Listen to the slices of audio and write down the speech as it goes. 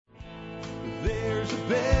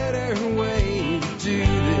better way to do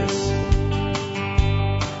this.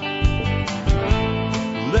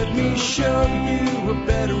 Let me show you a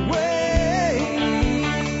better way.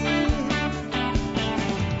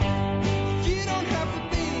 You don't have to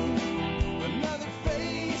be another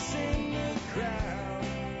face in the crowd.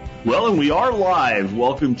 Well, and we are live.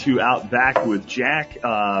 Welcome to Out Back with Jack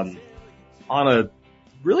on a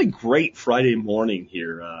really great Friday morning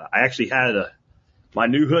here. I actually had my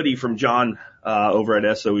new hoodie from John over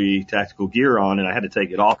at SOE Tactical Gear on, and I had to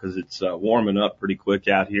take it off because it's warming up pretty quick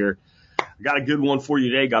out here. I got a good one for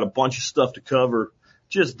you today. Got a bunch of stuff to cover.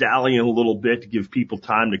 Just dallying a little bit to give people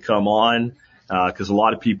time to come on because a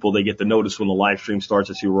lot of people, they get the notice when the live stream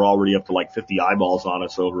starts. I see we're already up to like 50 eyeballs on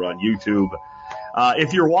us over on YouTube.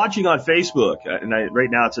 If you're watching on Facebook, and right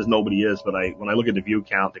now it says nobody is, but when I look at the view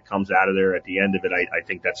count that comes out of there at the end of it, I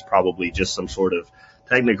think that's probably just some sort of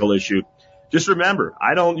technical issue. Just remember,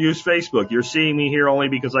 I don't use Facebook. You're seeing me here only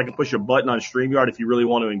because I can push a button on StreamYard. If you really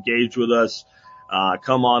want to engage with us,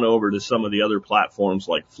 come on over to some of the other platforms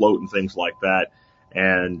like Float and things like that,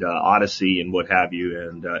 and Odyssey and what have you,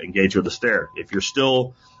 and engage with us there. If you're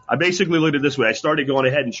still, I basically looked at it this way. I started going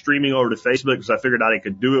ahead and streaming over to Facebook because I figured out I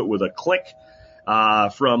could do it with a click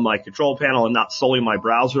from my control panel and not solely my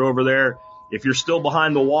browser over there. If you're still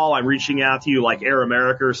behind the wall, I'm reaching out to you like Air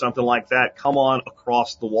America or something like that. Come on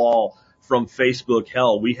across the wall from Facebook.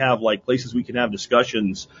 Hell, we have like places we can have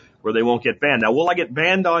discussions where they won't get banned. Now, will I get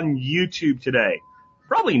banned on YouTube today?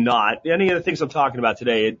 Probably not. Any of the things I'm talking about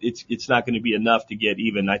today, it's not going to be enough to get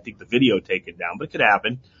even, I think, the video taken down, but it could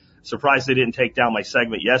happen. Surprised they didn't take down my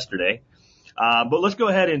segment yesterday. But let's go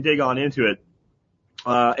ahead and dig on into it.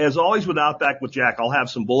 As always with Outback with Jack, I'll have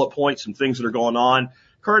some bullet points, some things that are going on,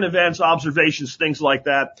 current events, observations, things like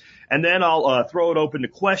that. And then I'll throw it open to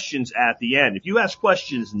questions at the end. If you ask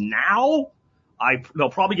questions now, they'll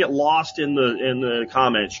probably get lost in the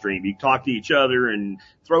comment stream. You talk to each other and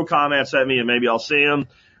throw comments at me and maybe I'll see them.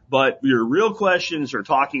 But your real questions or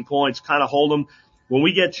talking points, kind of hold them. When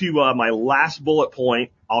we get to my last bullet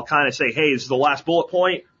point, I'll kind of say, hey, this is the last bullet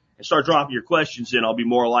point, and start dropping your questions in. I'll be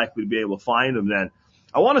more likely to be able to find them then.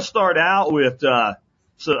 I want to start out with,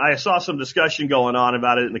 so I saw some discussion going on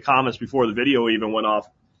about it in the comments before the video even went off.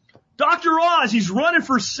 Dr. Oz, he's running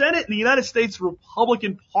for Senate in the United States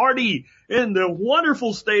Republican Party in the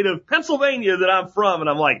wonderful state of Pennsylvania that I'm from. And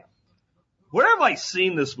I'm like, where have I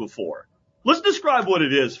seen this before? Let's describe what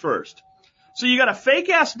it is first. So you got a fake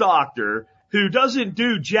ass doctor who doesn't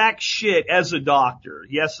do jack shit as a doctor.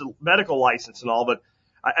 He has a medical license and all, but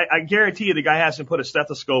I guarantee you the guy hasn't put a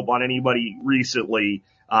stethoscope on anybody recently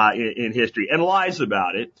in history and lies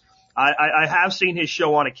about it. I have seen his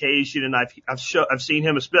show on occasion, and I've seen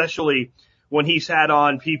him especially when he's had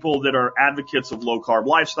on people that are advocates of low carb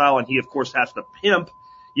lifestyle, and he of course has to pimp,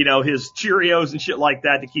 his Cheerios and shit like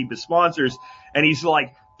that to keep his sponsors. And he's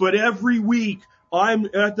like, but every week I'm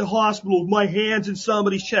at the hospital with my hands in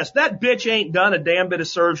somebody's chest. That bitch ain't done a damn bit of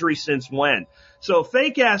surgery since when? So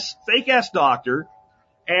fake ass doctor.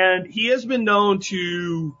 And he has been known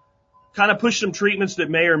to kind of push some treatments that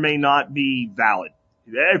may or may not be valid.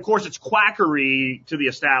 Of course, it's quackery to the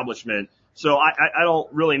establishment, so I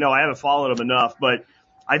don't really know. I haven't followed him enough, but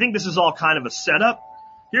I think this is all kind of a setup.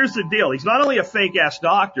 Here's the deal. He's not only a fake-ass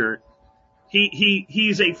doctor,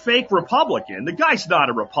 he's a fake Republican. The guy's not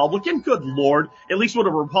a Republican. Good Lord. At least what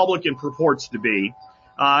a Republican purports to be.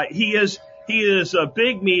 He is a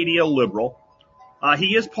big media liberal.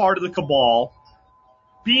 He is part of the cabal.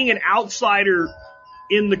 Being an outsider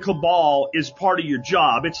in the cabal is part of your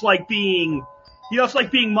job. It's like being, it's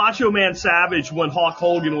like being Macho Man Savage when Hulk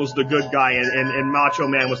Hogan was the good guy and Macho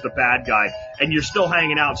Man was the bad guy, and you're still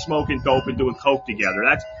hanging out smoking dope and doing coke together.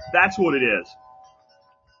 That's what it is.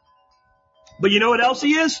 But you know what else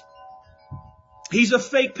he is? He's a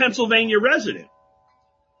fake Pennsylvania resident.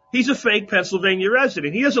 He doesn't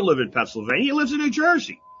live in Pennsylvania. He lives in New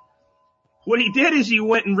Jersey. What he did is he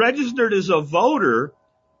went and registered as a voter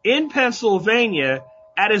in Pennsylvania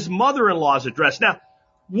at his mother-in-law's address. Now,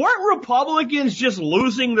 weren't Republicans just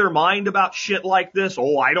losing their mind about shit like this?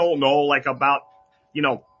 Oh, I don't know, like about,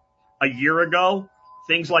 a year ago?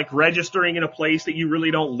 Things like registering in a place that you really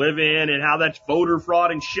don't live in and how that's voter fraud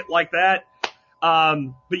and shit like that.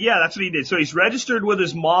 But yeah, that's what he did. So he's registered with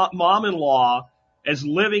his mom-in-law as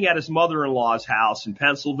living at his mother-in-law's house in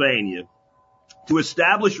Pennsylvania to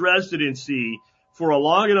establish residency for a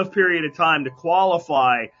long enough period of time to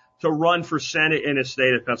qualify to run for Senate in the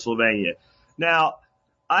state of Pennsylvania. Now,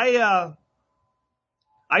 I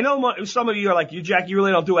know some of you are like, Jack, you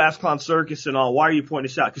really don't do Ascalon Circus and all. Why are you pointing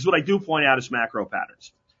this out? Because what I do point out is macro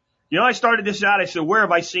patterns. I started this out. I said, where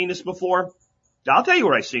have I seen this before? I'll tell you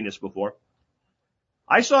where I've seen this before.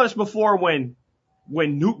 I saw this before when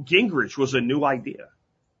Newt Gingrich was a new idea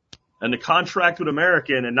and the contract with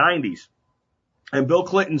America in the 90s. And Bill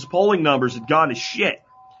Clinton's polling numbers had gone to shit.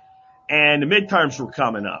 And the midterms were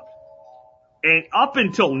coming up. And up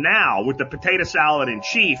until now, with the potato salad in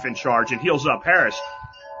chief in charge and heels up Harris,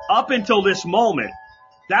 up until this moment,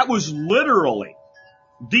 that was literally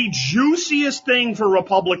the juiciest thing for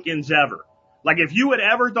Republicans ever. Like if you had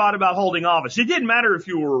ever thought about holding office, it didn't matter if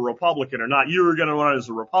you were a Republican or not. You were going to run as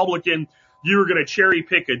a Republican. You were going to cherry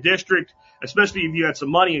pick a district, especially if you had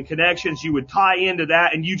some money and connections. You would tie into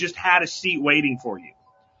that and you just had a seat waiting for you.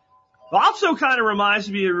 It also kind of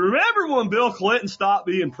reminds me, remember when Bill Clinton stopped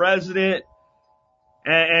being president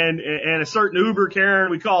and a certain Uber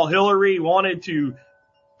Karen we call Hillary wanted to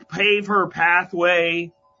pave her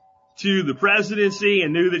pathway to the presidency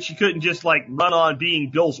and knew that she couldn't just like run on being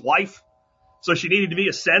Bill's wife. So she needed to be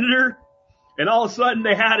a senator. And all of a sudden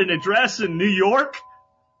they had an address in New York.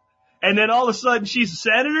 And then all of a sudden she's a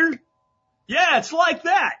senator. Yeah, it's like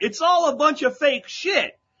that. It's all a bunch of fake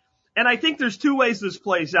shit. And I think there's two ways this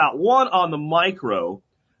plays out. One, on the micro,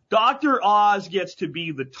 Dr. Oz gets to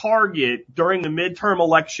be the target during the midterm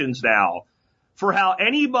elections now for how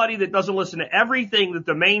anybody that doesn't listen to everything that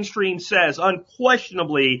the mainstream says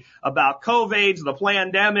unquestionably about COVID, the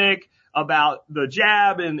pandemic, about the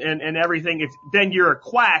jab and everything, then you're a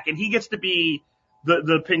quack, and he gets to be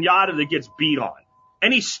the pinata that gets beat on.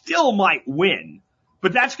 And he still might win,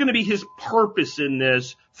 but that's going to be his purpose in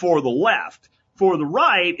this for the left. For the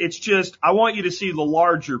right, it's just, I want you to see the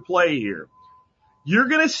larger play here. You're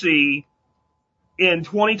going to see in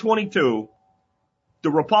 2022, the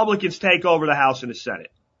Republicans take over the House and the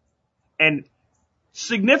Senate. And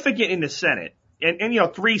significant in the Senate, and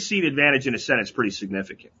 3-seat advantage in the Senate is pretty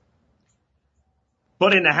significant.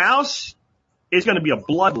 But in the House, it's going to be a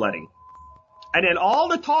bloodletting. And then all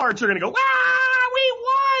the tards are going to go, we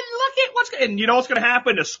won, look at what's going, and you know what's going to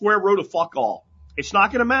happen? A square root of fuck all. It's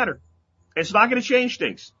not going to matter. It's not going to change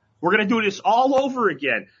things. We're going to do this all over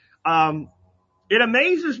again. It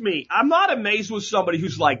amazes me. I'm not amazed with somebody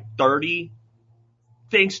who's like 30,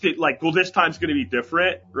 thinks that like, well, this time's going to be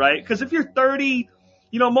different, right? Because if you're 30,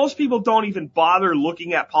 most people don't even bother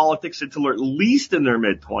looking at politics until they're at least in their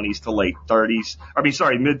mid-20s to late 30s.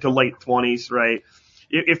 Mid to late 20s, right?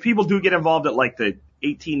 If people do get involved at like the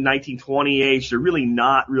 18, 19, 20 age, they're really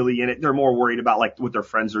not really in it. They're more worried about like what their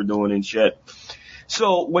friends are doing and shit.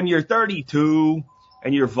 So when you're 32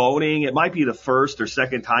 and you're voting, it might be the first or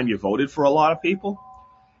second time you voted for a lot of people.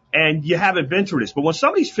 And you haven't been through this. But when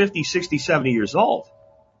somebody's 50, 60, 70 years old,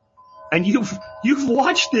 and you've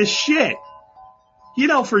watched this shit,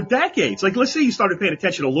 for decades. Like, let's say you started paying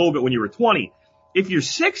attention a little bit when you were 20. If you're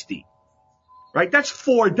 60, right, that's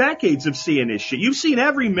 4 decades of seeing this shit. You've seen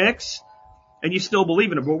every mix, and you still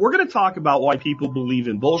believe in it. But we're going to talk about why people believe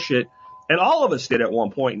in bullshit, and all of us did at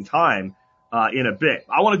one point in time in a bit.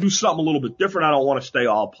 I want to do something a little bit different. I don't want to stay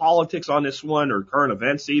all politics on this one or current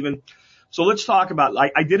events even. So let's talk about,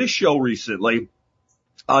 I did a show recently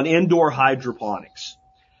on indoor hydroponics.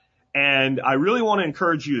 And I really want to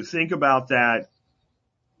encourage you to think about that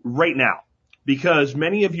right now, because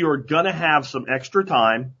many of you are going to have some extra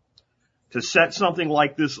time to set something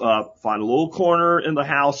like this up, find a little corner in the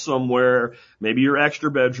house somewhere, maybe your extra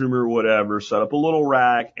bedroom or whatever, set up a little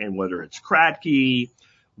rack, and whether it's Kratky,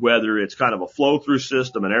 whether it's kind of a flow-through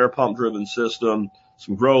system, an air pump-driven system,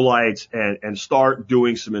 some grow lights, and start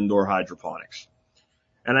doing some indoor hydroponics.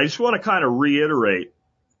 And I just want to kind of reiterate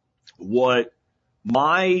what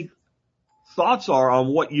my thoughts are on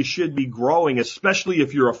what you should be growing, especially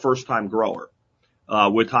if you're a first-time grower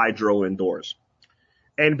with hydro indoors.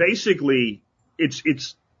 And basically,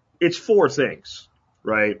 it's 4 things,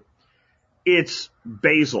 right? It's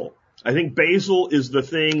basil. I think basil is the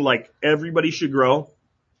thing like everybody should grow.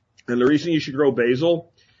 And the reason you should grow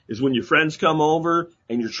basil is when your friends come over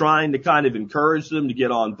and you're trying to kind of encourage them to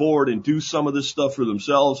get on board and do some of this stuff for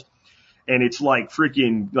themselves. And it's like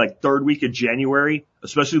freaking like 3rd week of January,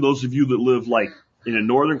 especially those of you that live like in a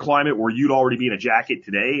northern climate where you'd already be in a jacket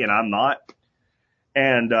today and I'm not.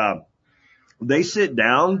 And they sit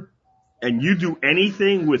down and you do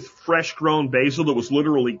anything with fresh grown basil that was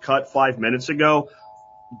literally cut 5 minutes ago,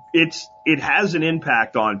 it has an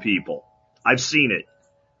impact on people. I've seen it.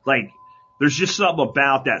 Like, there's just something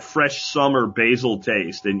about that fresh summer basil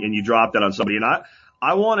taste, and you drop that on somebody. And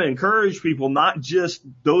I want to encourage people, not just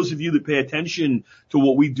those of you that pay attention to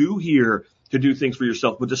what we do here to do things for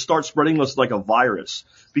yourself, but to start spreading this like a virus,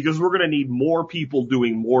 because we're going to need more people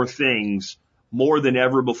doing more things more than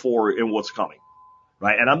ever before in what's coming.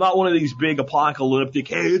 Right? And I'm not one of these big apocalyptic,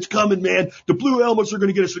 hey, it's coming, man. The blue helmets are going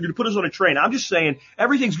to get us. They're going to put us on a train. I'm just saying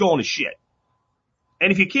everything's going to shit.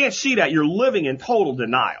 And if you can't see that, you're living in total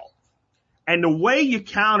denial. And the way you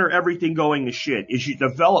counter everything going to shit is you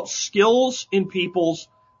develop skills in people's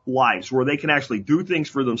lives where they can actually do things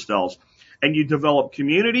for themselves. And you develop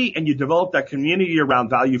community, and you develop that community around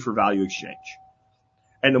value for value exchange.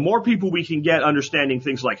 And the more people we can get understanding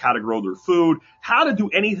things like how to grow their food, how to do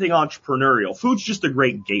anything entrepreneurial, food's just a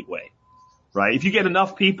great gateway, right? If you get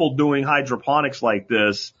enough people doing hydroponics like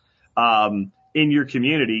this, in your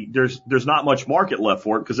community, there's not much market left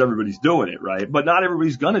for it because everybody's doing it, right? But not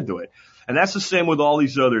everybody's going to do it. And that's the same with all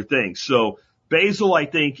these other things. So basil, I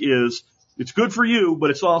think, it's good for you, but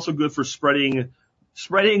it's also good for spreading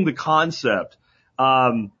the concept.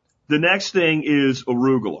 The next thing is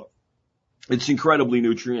arugula. It's incredibly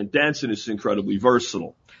nutrient dense and it's incredibly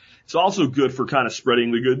versatile. It's also good for kind of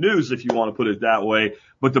spreading the good news, if you want to put it that way.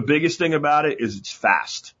 But the biggest thing about it is it's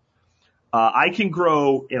fast. I can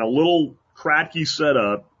grow in a little cracky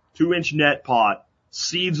setup, 2-inch net pot,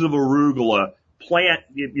 seeds of arugula, plant,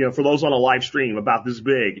 for those on a live stream, about this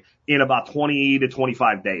big, in about 20 to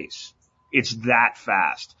 25 days. It's that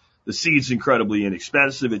fast. The seed's incredibly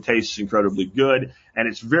inexpensive, it tastes incredibly good, and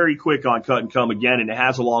it's very quick on cut and come again, and it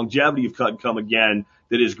has a longevity of cut and come again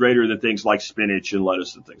that is greater than things like spinach and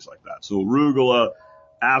lettuce and things like that. So arugula,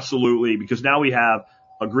 absolutely, because now we have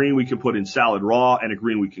a green we can put in salad raw and a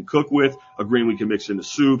green we can cook with, a green we can mix into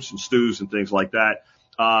soups and stews and things like that.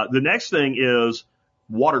 The next thing is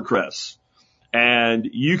watercress. And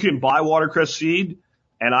you can buy watercress seed,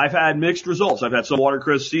 and I've had mixed results. I've had some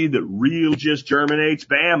watercress seed that really just germinates,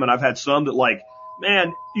 bam, and I've had some that like,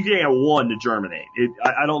 man, you can't get one to germinate.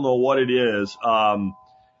 I don't know what it is.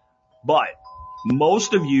 But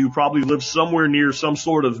most of you probably live somewhere near some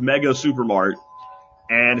sort of mega supermart.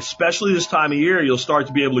 And especially this time of year, you'll start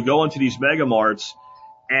to be able to go into these mega marts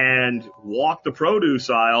and walk the produce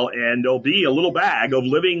aisle, and there'll be a little bag of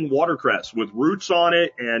living watercress with roots on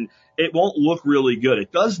it, and it won't look really good.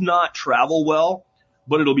 It does not travel well,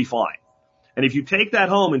 but it'll be fine. And if you take that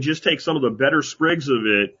home and just take some of the better sprigs of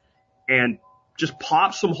it and just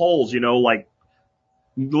pop some holes, like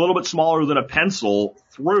a little bit smaller than a pencil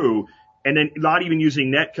through, and then not even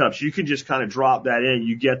using net cups, you can just kind of drop that in.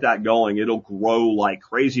 You get that going. It'll grow like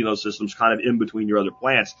crazy in those systems, kind of in between your other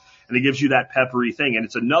plants. And it gives you that peppery thing. And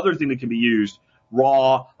it's another thing that can be used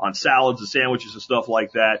raw on salads and sandwiches and stuff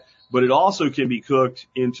like that. But it also can be cooked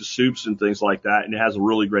into soups and things like that. And it has a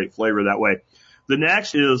really great flavor that way. The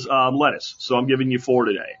next is lettuce. So I'm giving you 4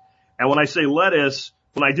 today. And when I say lettuce,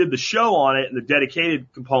 when I did the show on it and the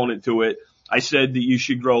dedicated component to it, I said that you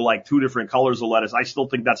should grow like 2 different colors of lettuce. I still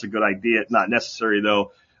think that's a good idea. Not necessary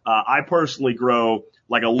though. I personally grow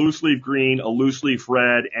like a loose leaf green, a loose leaf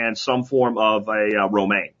red, and some form of a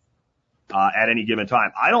romaine at any given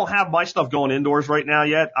time. I don't have my stuff going indoors right now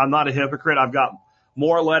yet. I'm not a hypocrite. I've got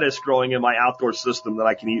more lettuce growing in my outdoor system that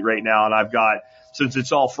I can eat right now. And I've got, since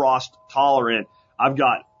it's all frost tolerant, I've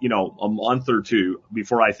got, a month or 2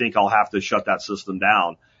 before I think I'll have to shut that system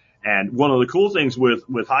down. And one of the cool things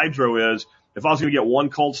with hydro is, if I was going to get one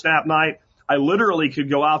cold snap night, I literally could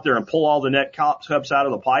go out there and pull all the net cups out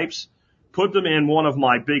of the pipes, put them in one of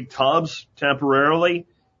my big tubs temporarily,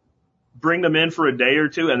 bring them in for a day or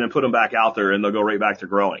 2, and then put them back out there, and they'll go right back to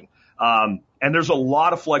growing. And there's a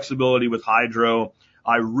lot of flexibility with hydro.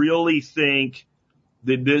 I really think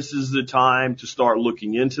that this is the time to start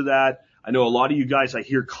looking into that. I know a lot of you guys, I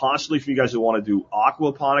hear constantly from you guys that want to do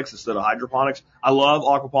aquaponics instead of hydroponics. I love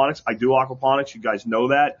aquaponics. I do aquaponics. You guys know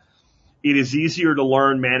that. It is easier to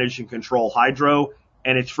learn, manage, and control hydro,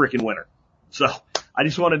 and it's freaking winter. So I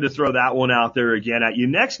just wanted to throw that one out there again at you.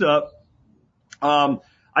 Next up,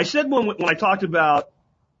 I said when I talked about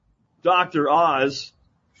Dr. Oz,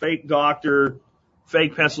 fake doctor,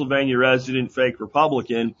 fake Pennsylvania resident, fake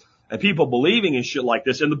Republican, and people believing in shit like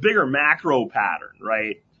this, and the bigger macro pattern,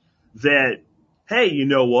 right? That, hey, you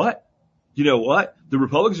know what? The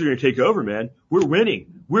Republicans are going to take over, man. We're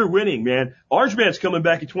winning, man. Orange Man's coming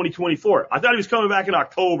back in 2024. I thought he was coming back in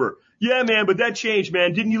October. Yeah, man, but that changed,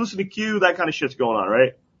 man. Didn't you listen to Q? That kind of shit's going on,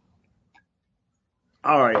 right?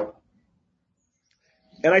 All right.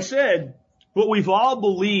 And I said, but we've all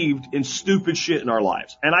believed in stupid shit in our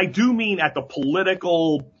lives. And I do mean at the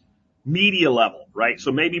political media level, right?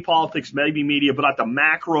 So maybe politics, maybe media, but at the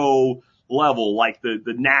macro level, like the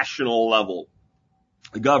national level,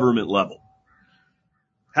 the government level.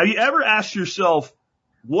 Have you ever asked yourself,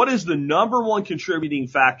 what is the number one contributing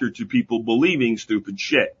factor to people believing stupid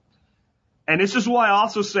shit? And this is why I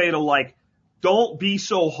also say to don't be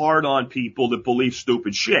so hard on people that believe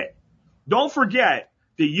stupid shit. Don't forget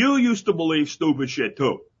that you used to believe stupid shit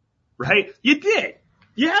too, right? You did.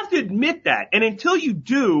 You have to admit that. And until you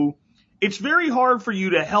do, it's very hard for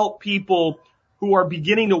you to help people who are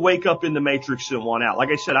beginning to wake up in the matrix and want out. Like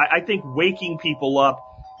I said, I think waking people up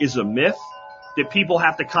is a myth, that people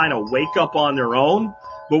have to kind of wake up on their own.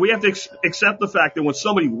 But we have to accept the fact that when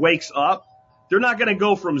somebody wakes up, they're not going to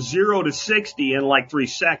go from 0 to 60 in like 3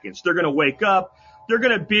 seconds. They're going to wake up. They're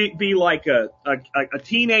going to be like a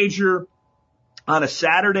teenager on a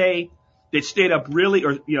Saturday that stayed up really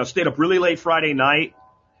late Friday night.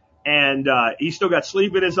 And he's still got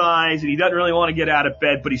sleep in his eyes, and he doesn't really want to get out of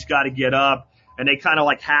bed, but he's got to get up. And they kind of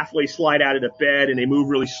like halfway slide out of the bed, and they move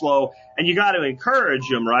really slow. And you got to encourage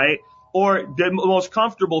them, right? Or the most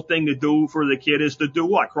comfortable thing to do for the kid is to do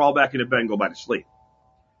what? Crawl back into bed and go back to sleep.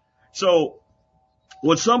 So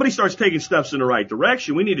when somebody starts taking steps in the right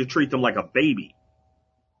direction, we need to treat them like a baby.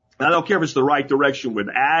 And I don't care if it's the right direction with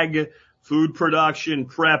ag, food production,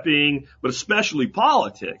 prepping, but especially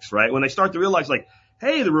politics, right? When they start to realize, like,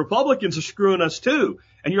 hey, the Republicans are screwing us too.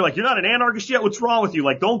 And you're like, you're not an anarchist yet? What's wrong with you?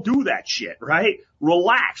 Like, don't do that shit, right?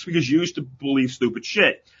 Relax, because you used to believe stupid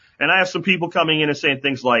shit. And I have some people coming in and saying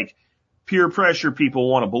things like peer pressure, people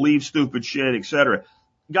want to believe stupid shit, etc.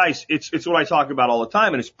 Guys, it's what I talk about all the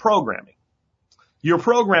time, and it's programming. You're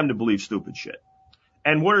programmed to believe stupid shit.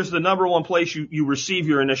 And where's the number one place you receive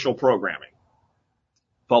your initial programming?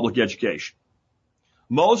 Public education.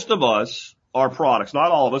 Most of us are products,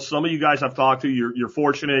 not all of us. Some of you guys I've talked to, you're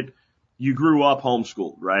fortunate. You grew up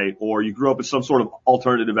homeschooled, right? Or you grew up in some sort of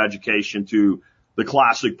alternative education to the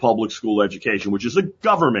classic public school education, which is a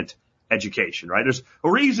government education, right? There's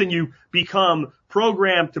a reason you become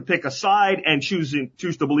programmed to pick a side and choose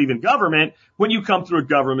to believe in government when you come through a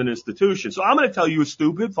government institution. So I'm going to tell you a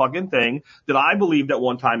stupid fucking thing that I believed at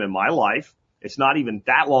one time in my life. It's not even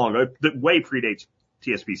that long ago. It way predates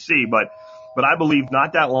TSPC, but I believed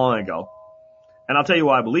not that long ago. And I'll tell you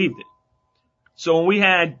why I believed it. So when we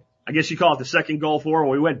had, I guess you call it the second Gulf War,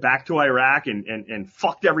 when we went back to Iraq and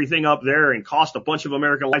fucked everything up there and cost a bunch of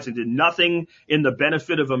American lives and did nothing in the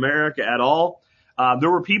benefit of America at all,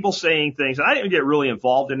 there were people saying things, and I didn't get really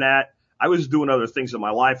involved in that. I was doing other things in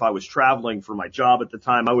my life. I was traveling for my job at the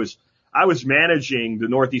time. I was managing the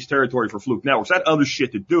Northeast Territory for Fluke Networks. I had other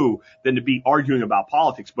shit to do than to be arguing about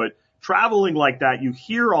politics. But traveling like that, you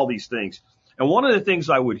hear all these things. And one of the things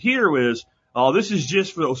I would hear was, oh, this is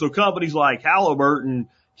just so companies like Halliburton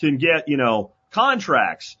can get,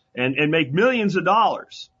 contracts and make millions of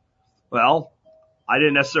dollars. Well, I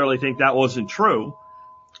didn't necessarily think that wasn't true.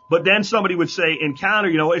 But then somebody would say in counter,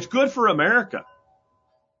 it's good for America.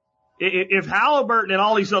 If Halliburton and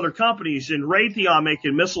all these other companies and Raytheon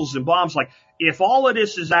making missiles and bombs, like if all of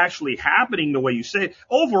this is actually happening the way you say,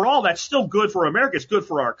 overall, that's still good for America. It's good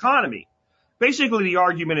for our economy. Basically, the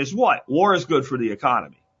argument is what? War is good for the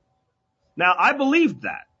economy. Now, I believed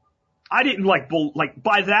that. I didn't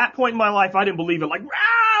by that point in my life, I didn't believe it like,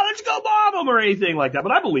 let's go bomb them or anything like that,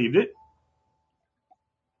 but I believed it.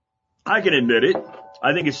 I can admit it.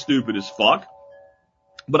 I think it's stupid as fuck,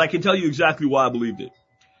 but I can tell you exactly why I believed it.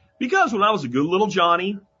 Because when I was a good little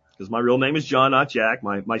Johnny, because my real name is John, not Jack,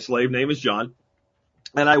 my slave name is John,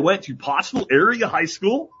 and I went to Pottsville Area High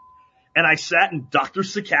School, and I sat in Dr.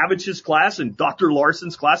 Sakavich's class and Dr.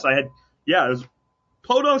 Larson's class. It was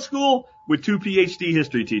Poto school with 2 PhD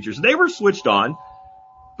history teachers. They were switched on,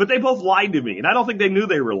 but they both lied to me, and I don't think they knew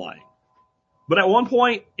they were lying. But at one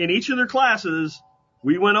point in each of their classes,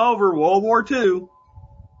 we went over World War II,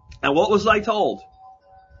 and what was I told?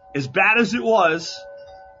 As bad as it was,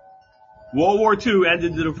 World War II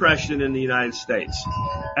ended the Depression in the United States.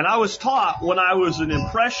 And I was taught when I was an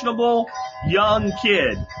impressionable young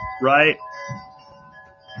kid, right?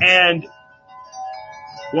 And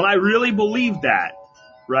when I really believed that,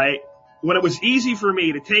 right, when it was easy for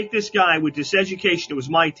me to take this guy with this education, it was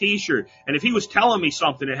my t-shirt, and if he was telling me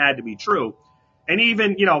something, it had to be true. And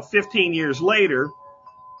even, 15 years later,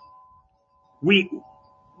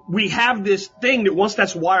 we have this thing that once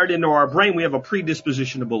that's wired into our brain, we have a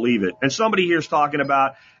predisposition to believe it. And somebody here's talking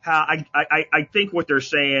about how I think what they're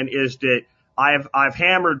saying is that I've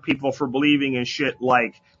hammered people for believing in shit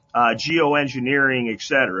like geoengineering,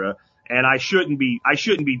 etc. And I shouldn't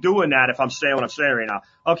be doing that if I'm saying what I'm saying right now.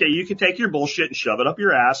 Okay, you can take your bullshit and shove it up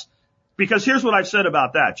your ass. Because here's what I've said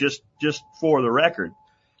about that, just for the record.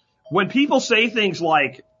 When people say things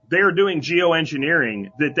like they're doing geoengineering,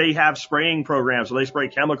 that they have spraying programs where they spray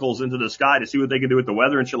chemicals into the sky to see what they can do with the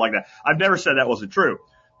weather and shit like that, I've never said that wasn't true.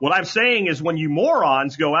 What I'm saying is when you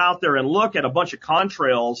morons go out there and look at a bunch of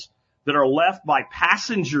contrails that are left by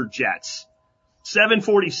passenger jets,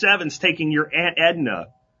 747s taking your Aunt Edna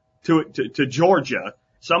to Georgia,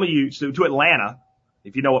 some of you to Atlanta,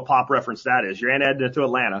 if you know what pop reference that is, your Aunt Edna to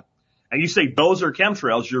Atlanta, and you say those are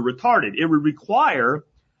chemtrails, you're retarded. It would require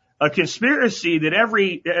a conspiracy that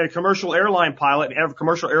every commercial airline pilot and every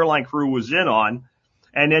commercial airline crew was in on,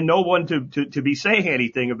 and then no one to be saying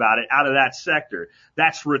anything about it out of that sector.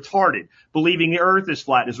 That's retarded. Believing the earth is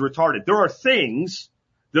flat is retarded. There are things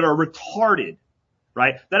that are retarded,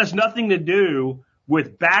 right? That has nothing to do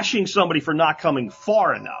with bashing somebody for not coming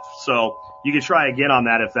far enough. So you can try again on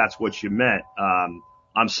that if that's what you meant.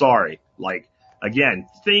 I'm sorry. Like, again,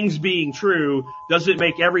 things being true doesn't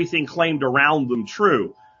make everything claimed around them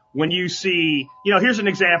true. When you see, here's an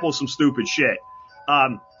example of some stupid shit.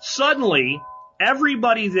 Suddenly,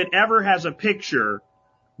 everybody that ever has a picture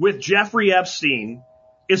with Jeffrey Epstein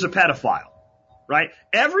is a pedophile, right?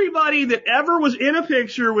 Everybody that ever was in a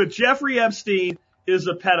picture with Jeffrey Epstein is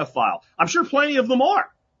a pedophile. I'm sure plenty of them are,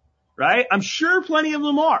 right? I'm sure plenty of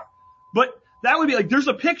them are. But that would be like, there's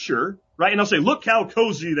a picture, right? And they'll say, look how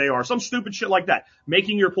cozy they are. Some stupid shit like that,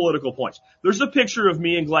 making your political points. There's a picture of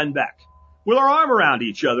me and Glenn Beck with our arm around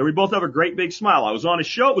each other. We both have a great big smile. I was on a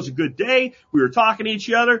show. It was a good day. We were talking to each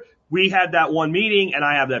other. We had that one meeting, and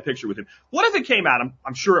I have that picture with him. What if it came out?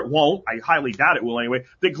 I'm sure it won't. I highly doubt it will anyway.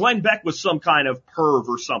 That Glenn Beck was some kind of perv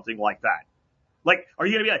or something like that. Like, are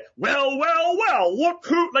you going to be like, well, look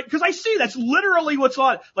who, like, cause I see that's literally what's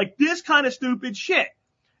on, like this kind of stupid shit.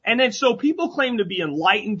 And then so people claim to be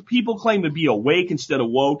enlightened, people claim to be awake instead of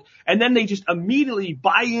woke, and then they just immediately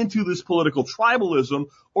buy into this political tribalism,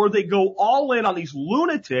 or they go all in on these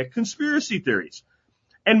lunatic conspiracy theories.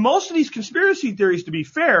 And most of these conspiracy theories, to be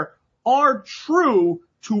fair, are true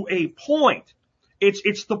to a point.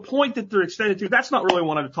 It's the point that they're extended to. That's not really what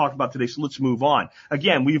I wanted to talk about today, so let's move on.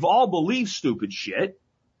 Again, we've all believed stupid shit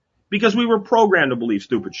because we were programmed to believe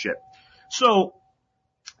stupid shit. So,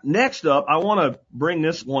 next up, I want to bring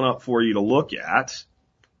this one up for you to look at.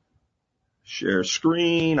 Share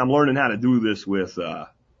screen. I'm learning how to do this with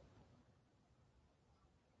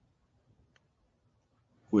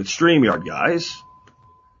StreamYard, guys.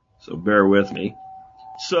 So bear with me.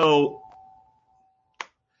 So,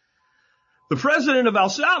 the president of El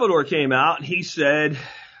Salvador came out and he said,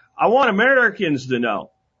 I want Americans to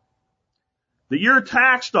know that your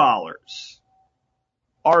tax dollars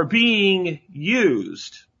are being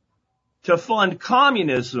used to fund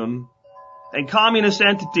communism and communist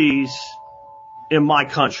entities in my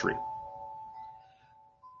country.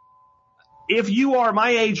 If you are my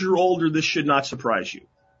age or older, this should not surprise you.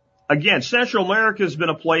 Again, Central America has been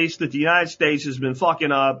a place that the United States has been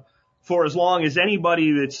fucking up for as long as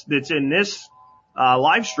anybody that's in this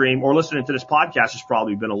live stream or listening to this podcast has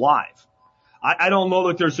probably been alive. I don't know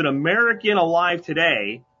that there's an American alive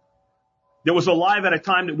today that was alive at a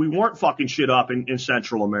time that we weren't fucking shit up in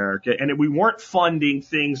Central America and that we weren't funding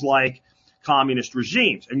things like communist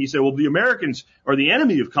regimes. And you say, well, the Americans are the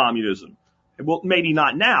enemy of communism. Well, maybe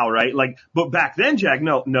not now, right? Like, but back then, Jack,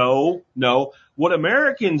 no. What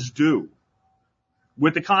Americans do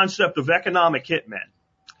with the concept of economic hitmen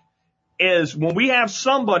is when we have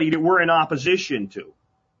somebody that we're in opposition to,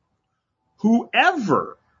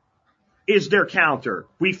 whoever is their counter,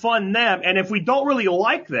 we fund them. And if we don't really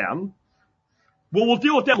like them, well, we'll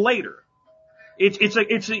deal with them later. It's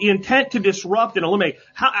an intent to disrupt and eliminate.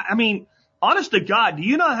 Honest to God, do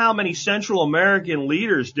you know how many Central American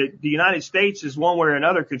leaders that the United States is one way or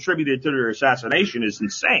another contributed to their assassination is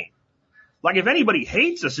insane. Like if anybody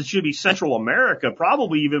hates us, it should be Central America,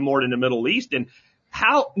 probably even more than the Middle East. And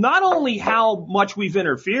not only how much we've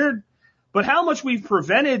interfered, but how much we've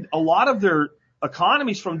prevented a lot of their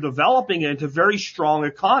economies from developing into very strong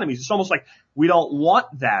economies. It's almost like we don't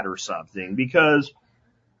want that or something, because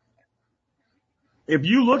if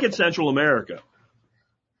you look at Central America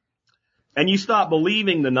and you stop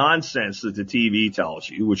believing the nonsense that the TV tells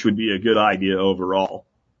you, which would be a good idea overall,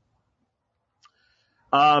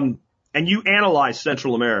 and you analyze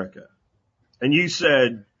Central America and you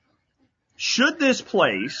said, should this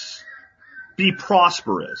place be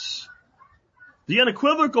prosperous? The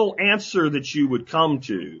unequivocal answer that you would come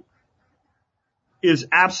to is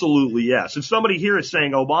absolutely yes. And somebody here is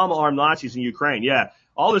saying Obama armed Nazis in Ukraine. Yeah,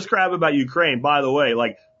 all this crap about Ukraine, by the way,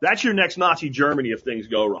 like that's your next Nazi Germany if things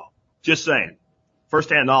go wrong. Just saying.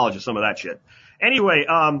 First-hand knowledge of some of that shit. Anyway,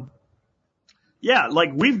 yeah, like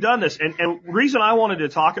we've done this. And the reason I wanted to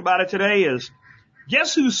talk about it today is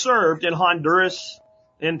guess who served in Honduras,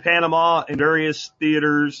 in Panama, in various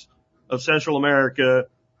theaters of Central America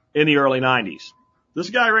in the early 90s? This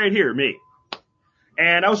guy right here, me.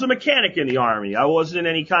 And I was a mechanic in the Army. I wasn't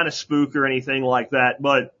any kind of spook or anything like that,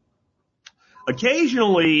 but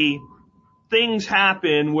occasionally things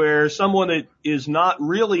happen where someone that is not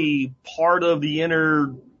really part of the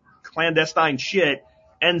inner clandestine shit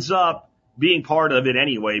ends up being part of it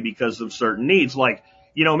anyway because of certain needs. Like,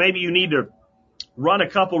 maybe you need to run a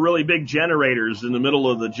couple really big generators in the middle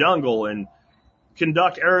of the jungle and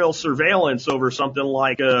conduct aerial surveillance over something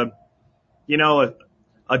like a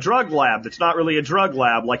drug lab that's not really a drug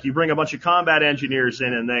lab. Like you bring a bunch of combat engineers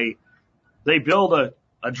in and they build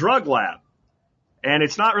a drug lab. And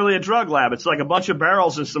it's not really a drug lab. It's like a bunch of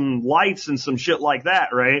barrels and some lights and some shit like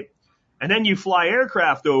that, right? And then you fly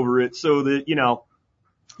aircraft over it so that,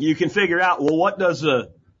 you can figure out, well, what does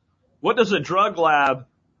a drug lab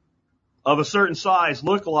of a certain size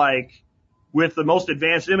look like with the most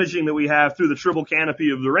advanced imaging that we have through the triple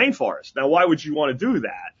canopy of the rainforest? Now, why would you want to do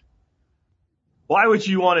that? Why would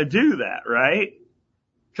you want to do that, right?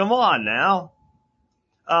 Come on now.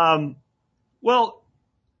 Well,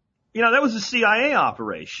 that was a CIA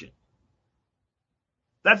operation.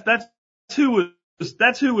 That's who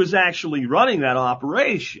was actually running that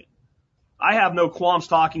operation. I have no qualms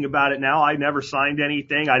talking about it now. I never signed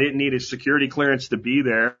anything. I didn't need a security clearance to be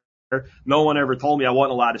there. No one ever told me I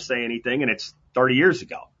wasn't allowed to say anything, and it's 30 years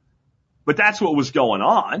ago. But that's what was going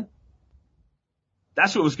on.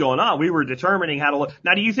 That's what was going on. We were determining how to look.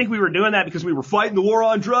 Now, do you think we were doing that because we were fighting the war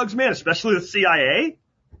on drugs, man, especially the CIA?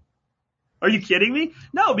 Are you kidding me?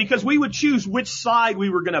 No, because we would choose which side we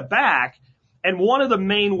were going to back. And one of the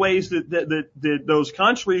main ways that those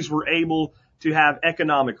countries were able to have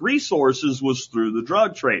economic resources was through the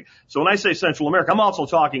drug trade. So when I say Central America, I'm also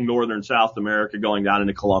talking Northern South America, going down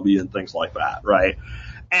into Colombia and things like that, right?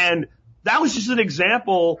 And that was just an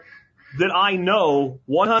example that I know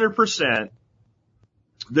 100%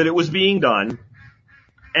 that it was being done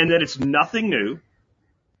and that it's nothing new.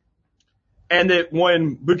 And that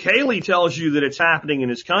when Bukele tells you that it's happening in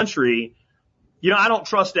his country, I don't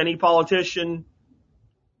trust any politician,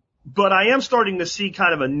 but I am starting to see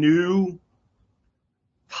kind of a new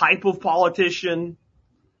type of politician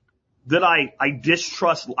that I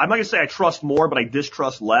distrust. I'm not going to say I trust more, but I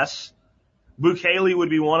distrust less. Bukele would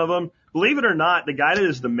be one of them. Believe it or not, the guy that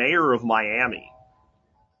is the mayor of Miami,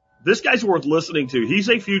 this guy's worth listening to. He's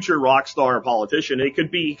a future rock star politician. He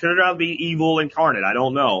could not be evil incarnate. I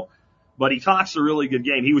don't know. But he talks a really good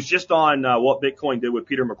game. He was just on What Bitcoin Did with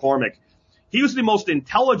Peter McCormick. He was the most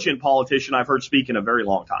intelligent politician I've heard speak in a very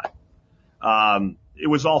long time. It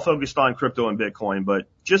was all focused on crypto and Bitcoin, but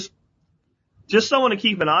just someone to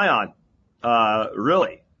keep an eye on.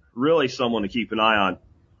 Really someone to keep an eye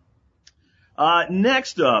on.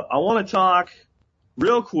 Next up, I want to talk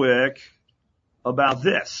real quick about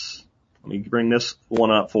this. Let me bring this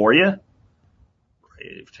one up for you.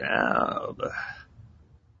 Brave tab.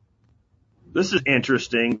 This is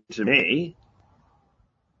interesting to me.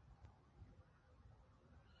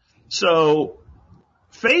 So,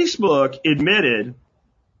 Facebook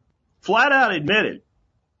flat out admitted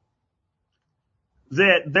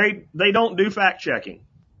that they don't do fact checking.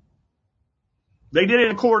 They did it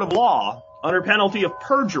in a court of law under penalty of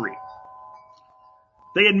perjury.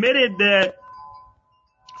 They admitted that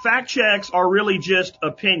fact checks are really just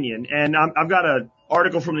opinion. And I've got an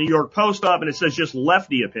article from the New York Post up and it says just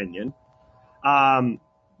lefty opinion.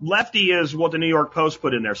 Lefty is what the New York Post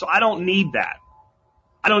put in there. So I don't need that.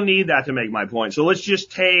 I don't need that to make my point. So let's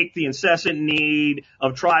just take the incessant need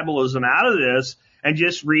of tribalism out of this and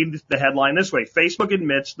just read the headline this way. Facebook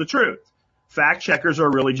admits the truth. Fact checkers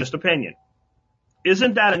are really just opinion.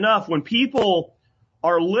 Isn't that enough? When people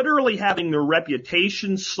are literally having their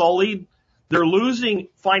reputation sullied, they're losing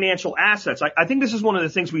financial assets. I think this is one of the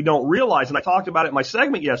things we don't realize, and I talked about it in my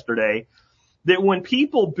segment yesterday, that when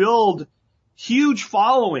people build huge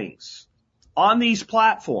followings on these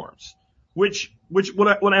platforms, what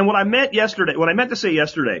I meant to say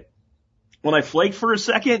yesterday, when I flaked for a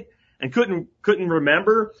second and couldn't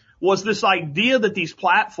remember, was this idea that these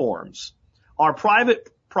platforms are private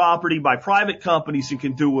property by private companies and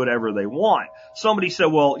can do whatever they want. Somebody said,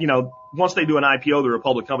 well, once they do an IPO, they're a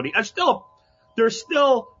public company. They're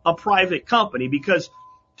still a private company, because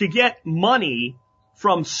to get money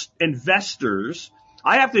from investors,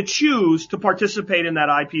 I have to choose to participate in that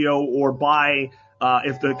IPO or buy.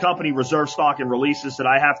 If the company reserves stock and releases it,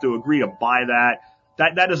 I have to agree to buy that.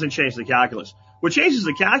 That doesn't change the calculus. What changes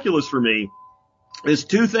the calculus for me is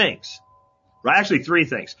two things, right? Actually, three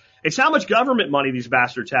things. It's how much government money these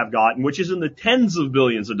bastards have gotten, which is in the tens of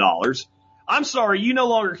billions of dollars. I'm sorry, you no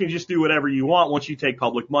longer can just do whatever you want once you take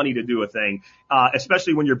public money to do a thing,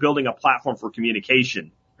 especially when you're building a platform for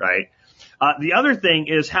communication, right? The other thing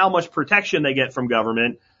is how much protection they get from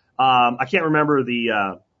government. I can't remember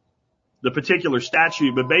the particular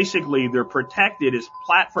statute, but basically they're protected as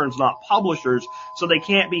platforms, not publishers, so they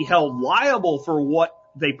can't be held liable for what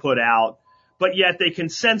they put out, but yet they can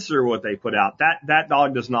censor what they put out. That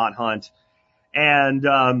dog does not hunt. And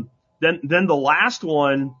then the last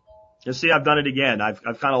one And see, I've done it again. I've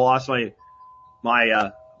kind of lost my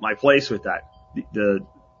place with that.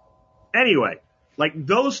 Anyway, like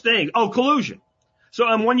those things. Oh, collusion. So,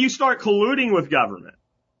 and when you start colluding with government,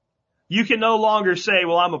 you can no longer say,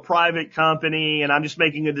 well, I'm a private company and I'm just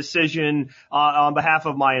making a decision on behalf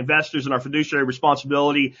of my investors and our fiduciary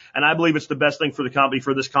responsibility. And I believe it's the best thing for the company,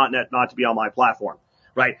 for this continent not to be on my platform.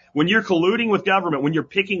 Right? When you're colluding with government, when you're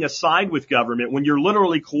picking a side with government, when you're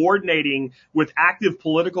literally coordinating with active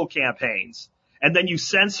political campaigns, and then you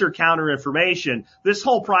censor counter information, this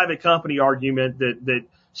whole private company argument that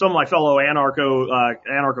some of my fellow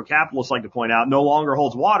anarcho-capitalists like to point out no longer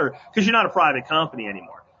holds water because you're not a private company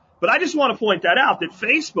anymore. But I just want to point that out, that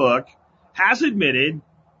Facebook has admitted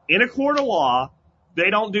in a court of law they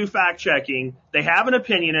don't do fact checking, they have an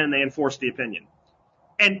opinion and they enforce the opinion.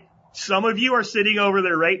 And some of you are sitting over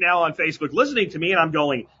there right now on Facebook listening to me, and I'm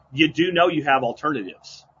going, you do know you have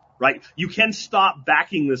alternatives, right? You can stop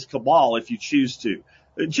backing this cabal if you choose to.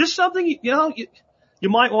 Just something, you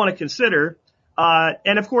might want to consider.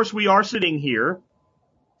 And of course, we are sitting here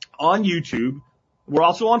on YouTube. We're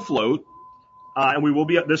also on Float. And we will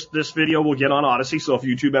be, this video will get on Odyssey. So if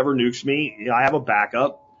YouTube ever nukes me, I have a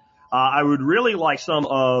backup. I would really like some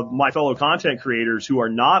of my fellow content creators who are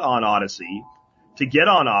not on Odyssey to get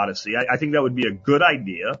on Odyssey. I think that would be a good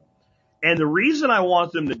idea. And the reason I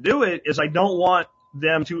want them to do it is I don't want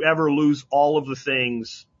them to ever lose all of the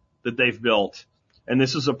things that they've built. And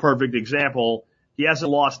this is a perfect example. He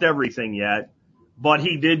hasn't lost everything yet, but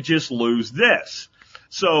he did just lose this.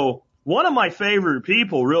 So one of my favorite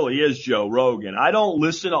people really is Joe Rogan. I don't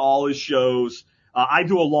listen to all his shows. I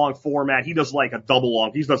do a long format. He does like a double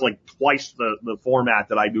long. He does like twice the format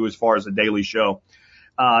that I do as far as a daily show,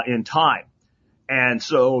 in time. And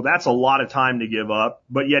so that's a lot of time to give up,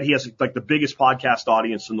 but yet he has like the biggest podcast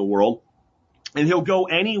audience in the world. And he'll go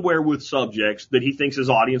anywhere with subjects that he thinks his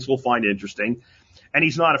audience will find interesting. And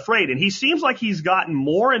he's not afraid. And he seems like he's gotten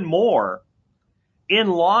more and more in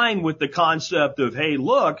line with the concept of, hey,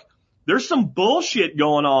 look, there's some bullshit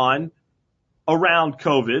going on around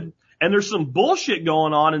COVID. And there's some bullshit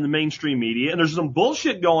going on in the mainstream media. And there's some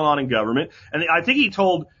bullshit going on in government. And I think he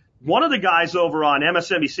told one of the guys over on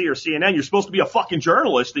MSNBC or CNN, you're supposed to be a fucking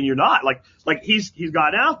journalist and you're not. Like he's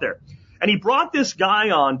gotten out there. And he brought this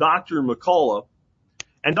guy on, Dr. McCullough.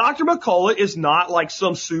 And Dr. McCullough is not like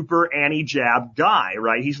some super anti-jab guy,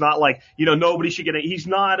 right? He's not like, nobody should get it. He's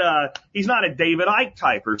not a David Icke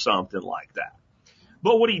type or something like that.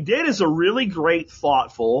 But what he did is a really great,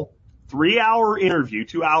 thoughtful 3-hour interview,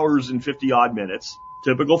 2 hours and 50 odd minutes,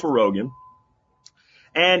 typical for Rogan.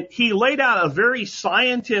 And he laid out a very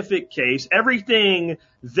scientific case. Everything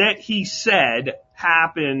that he said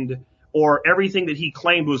happened, or everything that he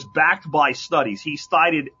claimed was backed by studies. He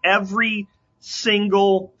cited every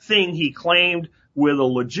single thing he claimed with a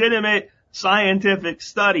legitimate scientific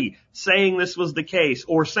study saying this was the case,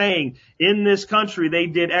 or saying in this country they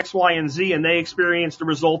did X, Y, and Z and they experienced a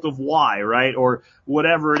result of Y, right? Or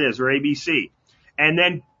whatever it is, or ABC. And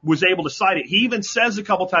then was able to cite it. He even says a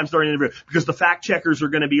couple times during the interview, because the fact checkers are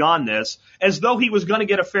going to be on this, as though he was going to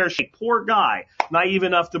get a fair shake. Poor guy, naive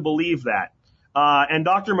enough to believe that. And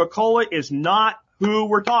Dr. McCullough is not who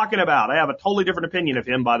we're talking about. I have a totally different opinion of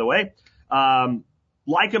him, by the way.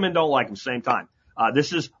 Like him and don't like him, same time.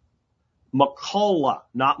 This is McCullough,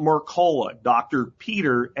 not Mercola. Dr.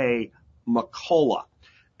 Peter A. McCullough.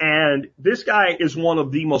 And this guy is one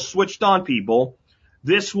of the most switched on people.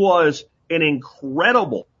 This was an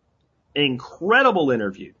incredible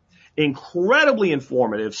interview, incredibly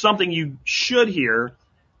informative, something you should hear,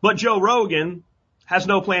 but Joe Rogan has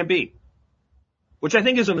no plan B, which I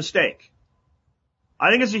think is a mistake.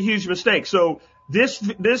 I think it's a huge mistake. So this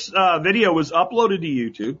video was uploaded to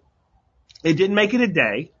YouTube. It didn't make it a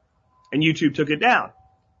day, and YouTube took it down.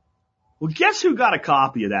 Well, guess who got a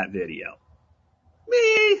copy of that video?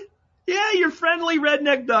 Me. Yeah, your friendly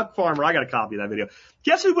redneck duck farmer. I got a copy of that video.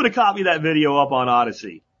 Guess who put a copy of that video up on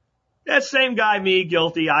Odyssey? That same guy, me,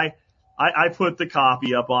 guilty. I put the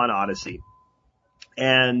copy up on Odyssey.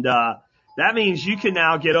 And that means you can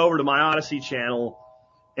now get over to my Odyssey channel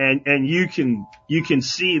and you can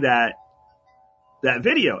see that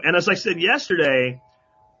video. And as I said yesterday,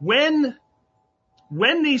 when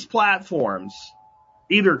these platforms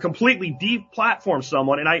either completely deplatform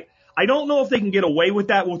someone, and I don't know if they can get away with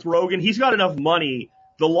that with Rogan. He's got enough money.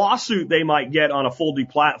 The lawsuit they might get on a full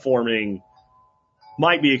deplatforming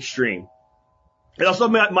might be extreme. It also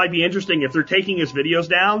might be interesting if they're taking his videos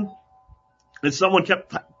down and someone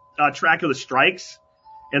kept track of the strikes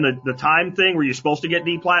and the time thing where you're supposed to get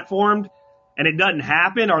deplatformed and it doesn't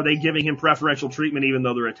happen. Are they giving him preferential treatment even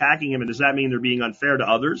though they're attacking him? And does that mean they're being unfair to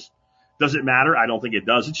others? Does it matter? I don't think it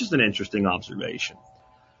does. It's just an interesting observation.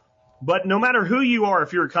 But no matter who you are,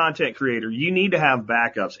 if you're a content creator, you need to have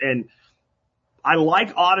backups. And I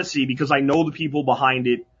like Odyssey because I know the people behind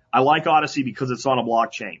it. I like Odyssey because it's on a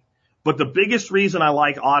blockchain. But the biggest reason I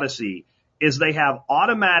like Odyssey is they have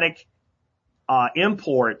automatic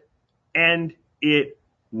import, and it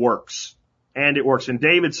works. And it works. And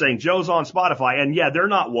David's saying Joe's on Spotify, and yeah, they're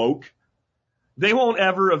not woke. They won't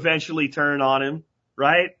ever eventually turn on him,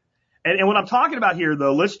 right? And what I'm talking about here,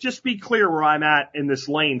 though, let's just be clear where I'm at in this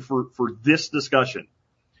lane for this discussion.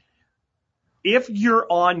 If you're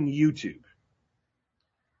on YouTube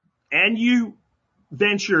and you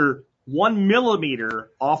venture 1 millimeter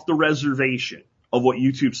off the reservation of what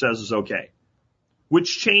YouTube says is okay,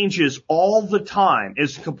 which changes all the time,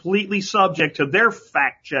 is completely subject to their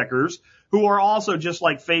fact checkers, who are also just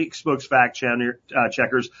like Facebook's fact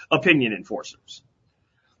checkers, opinion enforcers.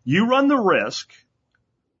 You run the risk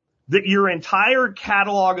that your entire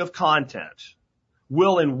catalog of content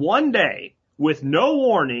will in one day, with no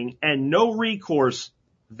warning and no recourse,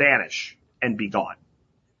 vanish and be gone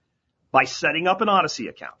by setting up an Odyssey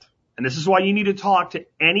account. And this is why you need to talk to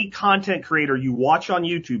any content creator you watch on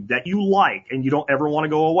YouTube that you like and you don't ever want to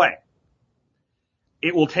go away.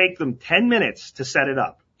 It will take them 10 minutes to set it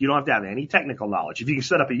up. You don't have to have any technical knowledge. If you can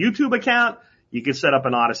set up a YouTube account, you can set up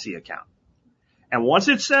an Odyssey account. And once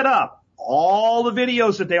it's set up, all the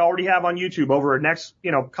videos that they already have on YouTube over the next,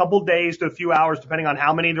 couple days to a few hours, depending on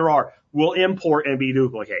how many there are, will import and be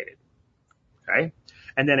duplicated. Okay?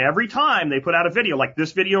 And then every time they put out a video, like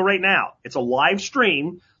this video right now, it's a live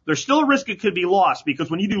stream. There's still a risk it could be lost,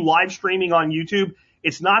 because when you do live streaming on YouTube,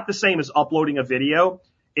 it's not the same as uploading a video.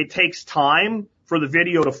 It takes time for the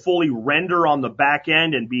video to fully render on the back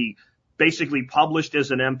end and be basically published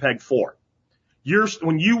as an MPEG-4.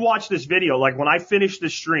 When you watch this video, like when I finish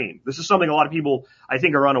this stream, this is something a lot of people I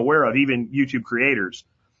think are unaware of, even YouTube creators.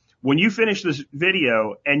 When you finish this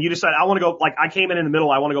video and you decide, I want to go, like I came in the middle,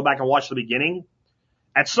 I want to go back and watch the beginning.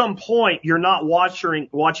 At some point, you're not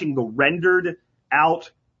watching the rendered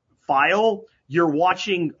out file. You're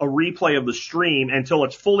watching a replay of the stream until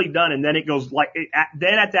it's fully done, and then it goes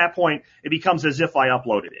then at that point, it becomes as if I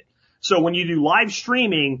uploaded it. So when you do live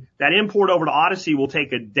streaming, that import over to Odyssey will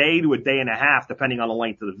take a day to a day and a half, depending on the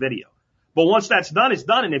length of the video. But once that's done, it's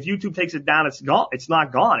done. And if YouTube takes it down, it's gone. It's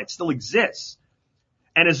not gone. It still exists.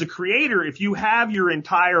 And as a creator, if you have your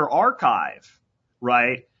entire archive,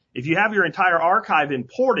 right? If you have your entire archive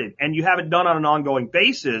imported and you have it done on an ongoing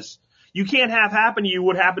basis, you can't have happen to you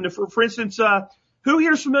what happened to, for instance, who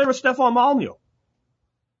here is familiar with Stefan Molyneux?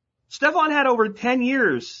 Stefan had over 10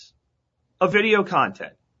 years of video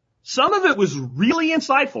content. Some of it was really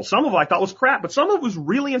insightful. Some of it I thought was crap, but some of it was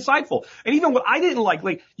really insightful. And even what I didn't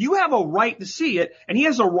like, you have a right to see it, and he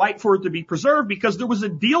has a right for it to be preserved, because there was a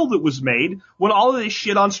deal that was made when all of this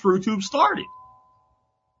shit on ScrewTube started.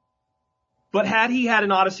 But had he had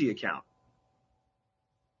an Odyssey account,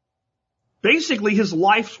 basically his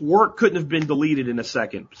life's work couldn't have been deleted in a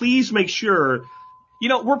second. Please make sure,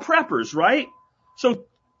 we're preppers, right? So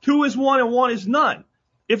 2 is 1 and 1 is none.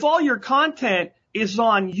 If all your content is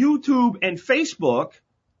on YouTube and Facebook,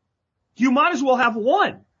 you might as well have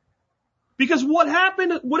 1. Because what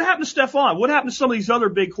happened to Stefan? What happened to some of these other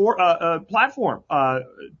big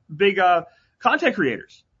big content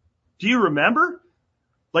creators? Do you remember?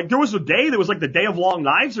 Like there was a day that was like the day of long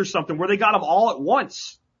knives or something where they got them all at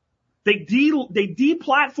once. They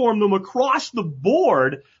deplatformed them across the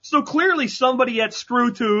board. So clearly somebody at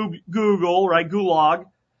ScrewTube, Google, right, Gulag,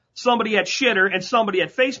 somebody at Shitter, and somebody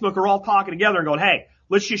at Facebook are all talking together and going, hey,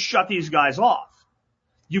 let's just shut these guys off.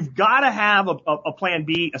 You've got to have a plan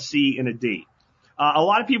B, a C, and a D. A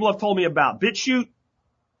lot of people have told me about BitChute.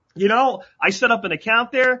 I set up an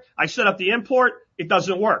account there. I set up the import. It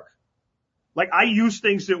doesn't work. Like I use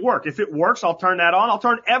things that work. If it works, I'll turn that on. I'll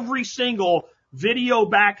turn every single video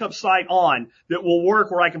backup site on that will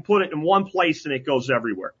work, where I can put it in one place and it goes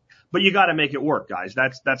everywhere. But you got to make it work, guys.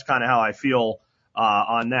 That's kind of how I feel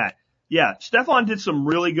on that. Yeah, Stefan did some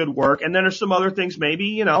really good work, and then there's some other things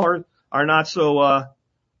maybe, are not so,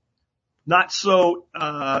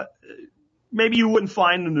 maybe you wouldn't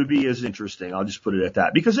find them to be as interesting. I'll just put it at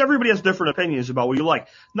that, because everybody has different opinions about what you like.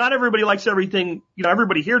 Not everybody likes everything,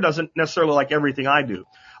 everybody here doesn't necessarily like everything I do.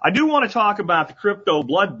 I do want to talk about the crypto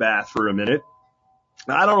bloodbath for a minute.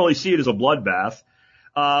 I don't really see it as a bloodbath.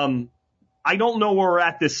 I don't know where we're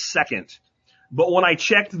at this second, but when I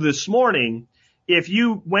checked this morning, if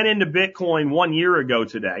you went into Bitcoin 1 year ago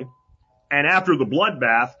today, and after the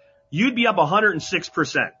bloodbath, you'd be up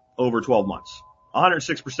 106% over 12 months.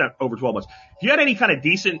 106% over 12 months. If you had any kind of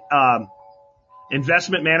decent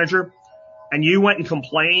investment manager and you went and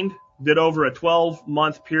complained that over a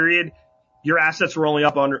 12-month period, your assets were only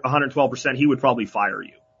up under 112%, he would probably fire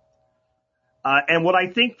you. And what I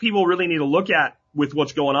think people really need to look at with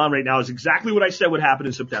what's going on right now is exactly what I said would happen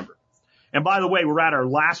in September. And by the way, we're at our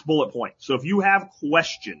last bullet point. So if you have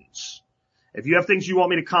questions, if you have things you want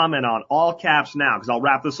me to comment on, all caps now, because I'll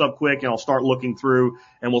wrap this up quick and I'll start looking through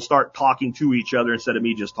and we'll start talking to each other instead of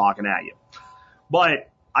me just talking at you. But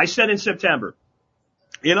I said in September,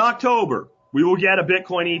 in October, we will get a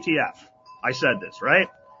Bitcoin ETF. I said this, right?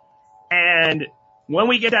 And when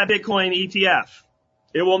we get that Bitcoin ETF,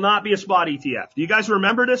 it will not be a spot ETF. Do you guys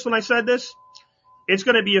remember this when I said this? It's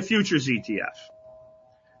going to be a futures ETF.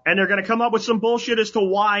 And they're going to come up with some bullshit as to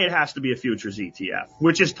why it has to be a futures ETF,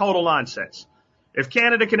 which is total nonsense. If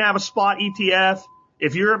Canada can have a spot ETF,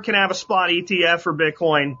 if Europe can have a spot ETF for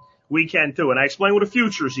Bitcoin, we can too. And I explain what a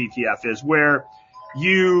futures ETF is, where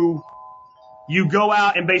you go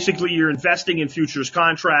out and basically you're investing in futures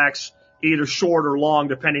contracts, either short or long,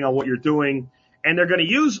 depending on what you're doing. And they're going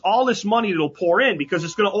to use all this money that'll pour in because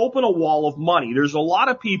it's going to open a wall of money. There's a lot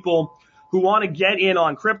of people who want to get in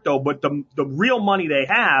on crypto, but the real money they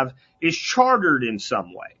have is chartered in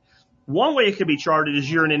some way. One way it can be chartered is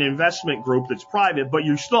you're in an investment group that's private, but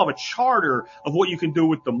you still have a charter of what you can do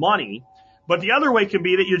with the money. But the other way can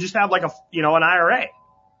be that you just have like an IRA.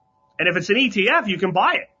 And if it's an ETF, you can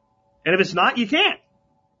buy it. And if it's not, you can't.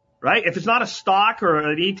 Right? If it's not a stock or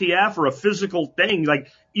an ETF or a physical thing, like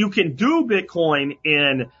you can do Bitcoin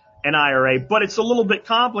in an IRA, but it's a little bit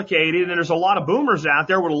complicated, and there's a lot of boomers out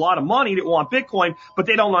there with a lot of money that want Bitcoin, but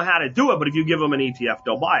they don't know how to do it. But if you give them an ETF,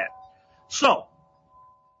 they'll buy it. So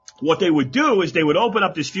what they would do is they would open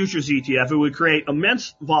up this futures ETF. It would create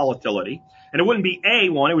immense volatility, and it wouldn't be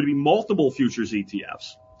one, it would be multiple futures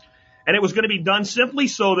ETFs. And it was going to be done simply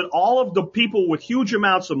so that all of the people with huge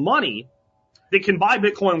amounts of money that can buy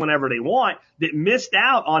Bitcoin whenever they want, that missed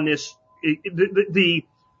out on this,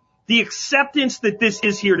 the acceptance that this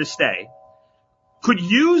is here to stay, could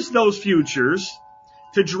use those futures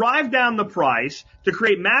to drive down the price, to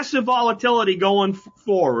create massive volatility going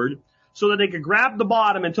forward so that they could grab the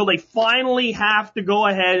bottom until they finally have to go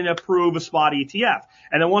ahead and approve a spot ETF.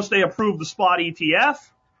 And then once they approve the spot ETF,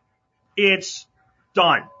 it's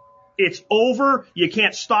done. It's over. You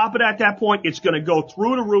can't stop it at that point. It's going to go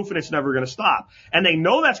through the roof and it's never going to stop. And they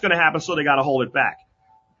know that's going to happen, so they got to hold it back.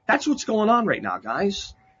 That's what's going on right now,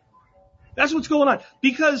 guys. That's what's going on.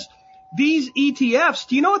 Because these ETFs,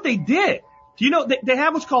 do you know what they did? Do you know they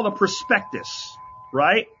have what's called a prospectus,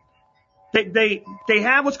 right? They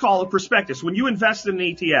have what's called a prospectus. When you invest in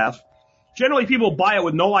an ETF, generally people buy it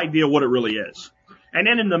with no idea what it really is. And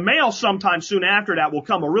then in the mail sometime soon after that will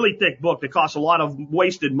come a really thick book that costs a lot of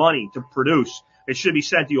wasted money to produce. It should be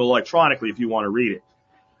sent to you electronically if you want to read it.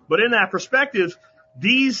 But in that perspective,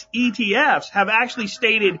 these ETFs have actually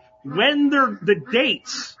stated when the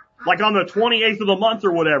dates, like on the 28th of the month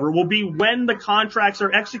or whatever, will be when the contracts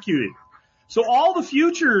are executed. So all the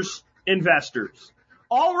futures investors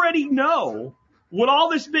already know what all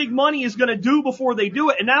this big money is going to do before they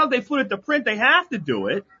do it. And now they put it to print, they have to do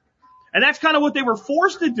it. And that's kind of what they were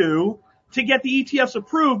forced to do to get the ETFs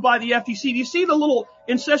approved by the FTC. Do you see the little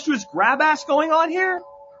incestuous grab ass going on here?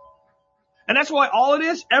 And that's why all it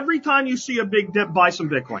is, every time you see a big dip, buy some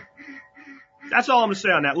Bitcoin. That's all I'm going to say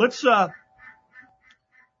on that.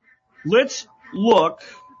 Let's look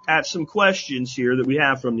at some questions here that we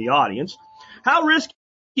have from the audience. How risky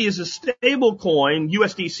is a stable coin,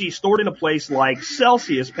 USDC, stored in a place like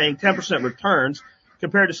Celsius, paying 10% returns,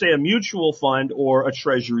 compared to, say, a mutual fund or a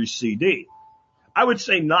treasury CD? I would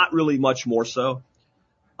say not really much more so.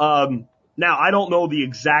 Now, I don't know the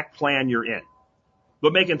exact plan you're in,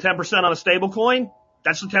 but making 10% on a stable coin,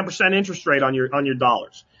 that's a 10% interest rate on your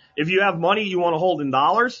dollars. If you have money you want to hold in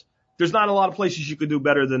dollars, there's not a lot of places you could do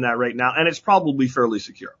better than that right now, and it's probably fairly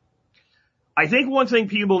secure. I think one thing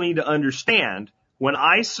people need to understand when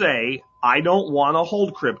I say I don't want to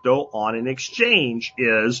hold crypto on an exchange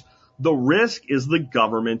is the risk is the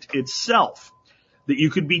government itself. That you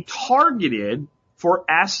could be targeted for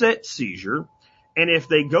asset seizure. And if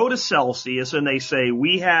they go to Celsius and they say,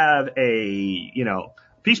 we have a,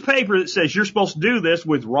 piece of paper that says you're supposed to do this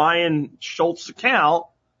with Ryan Schultz's account,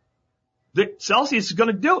 that Celsius is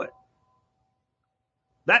going to do it.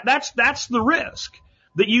 That's the risk.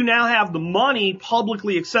 That you now have the money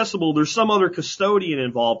publicly accessible. There's some other custodian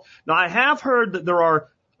involved. Now, I have heard that there are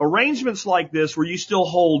arrangements like this where you still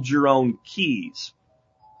hold your own keys.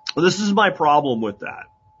 This is my problem with that.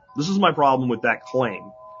 This is my problem with that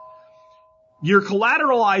claim. You're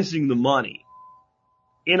collateralizing the money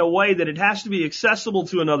in a way that it has to be accessible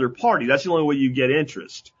to another party. That's the only way you get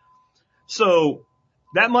interest. So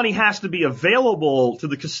that money has to be available to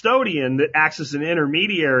the custodian that acts as an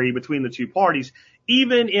intermediary between the two parties.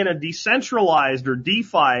 Even in a decentralized or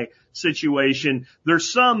DeFi situation,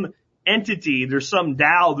 there's some entity, there's some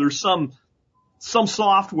DAO, there's some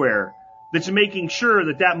software that's making sure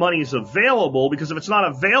that that money is available, because if it's not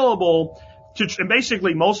available and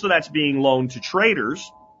basically most of that's being loaned to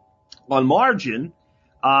traders on margin,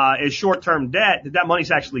 as short-term debt, that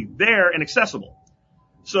money's actually there and accessible.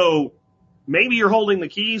 So maybe you're holding the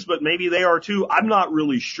keys, but maybe they are too. I'm not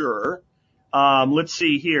really sure. Let's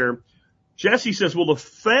see here. Jesse says, will the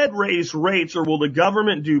Fed raise rates or will the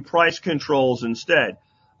government do price controls instead?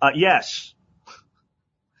 Yes.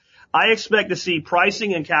 I expect to see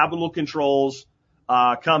pricing and capital controls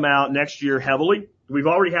come out next year heavily. We've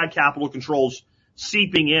already had capital controls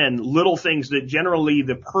seeping in, little things that generally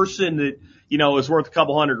the person that, is worth a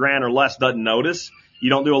couple $100,000 or less doesn't notice. You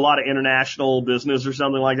don't do a lot of international business or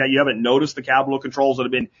something like that. You haven't noticed the capital controls that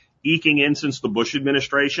have been eking in since the Bush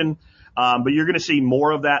administration. But you're going to see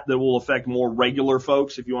more of that will affect more regular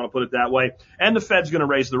folks, if you want to put it that way. And the Fed's going to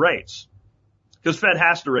raise the rates, because Fed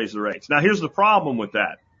has to raise the rates. Now, here's the problem with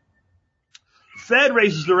that. Fed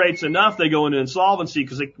raises the rates enough, they go into insolvency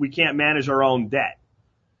because we can't manage our own debt.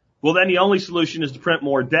 Well, then the only solution is to print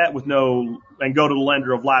more debt and go to the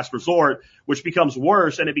lender of last resort, which becomes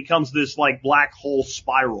worse, and it becomes this like black hole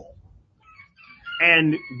spiral.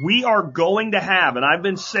 And we are going to have, and I've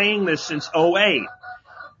been saying this since '08,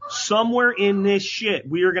 somewhere in this shit,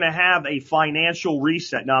 we are going to have a financial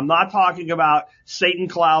reset. Now, I'm not talking about Satan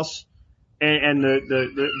Klaus and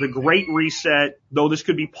the Great Reset, though this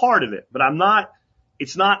could be part of it, but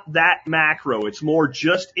it's not that macro. It's more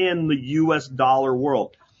just in the US dollar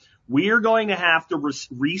world. We are going to have to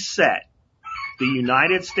reset the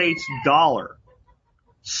United States dollar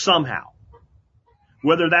somehow.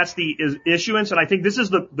 Whether that's the issuance, and I think this is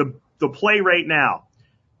the play right now.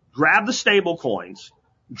 Grab the stable coins,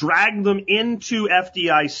 drag them into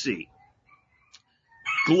FDIC,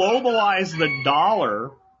 globalize the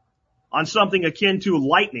dollar on something akin to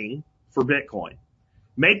Lightning for Bitcoin.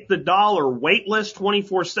 Make the dollar weightless,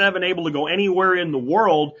 24/7, able to go anywhere in the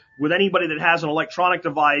world with anybody that has an electronic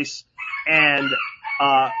device and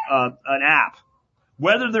an app.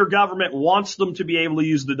 Whether their government wants them to be able to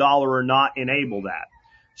use the dollar or not, enable that.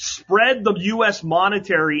 Spread the U.S.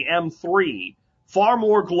 monetary M3 far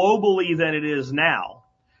more globally than it is now.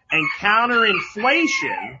 And counter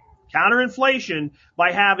inflation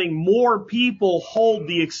by having more people hold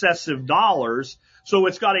the excessive dollars, so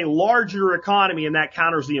it's got a larger economy, and that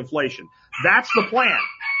counters the inflation. That's the plan.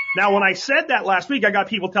 Now, when I said that last week, I got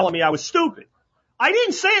people telling me I was stupid. I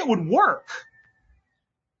didn't say it would work.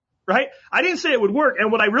 Right? I didn't say it would work,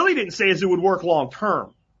 and what I really didn't say is it would work long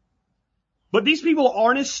term. But these people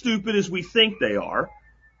aren't as stupid as we think they are.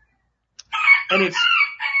 And it's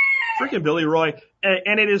freaking Billy Roy.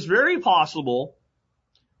 And it is very possible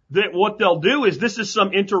that what they'll do is this is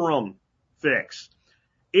some interim fix.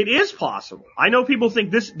 It is possible. I know people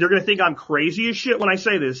think they're going to think I'm crazy as shit when I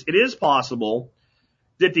say this. It is possible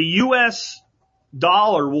that the U.S.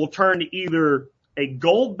 dollar will turn to either a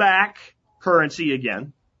gold-backed currency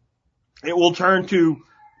again. It will turn to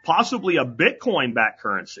possibly a Bitcoin-backed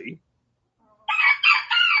currency.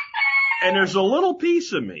 And there's a little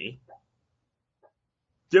piece of me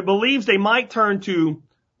that believes they might turn to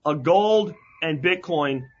a gold and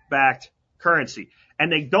Bitcoin-backed currency.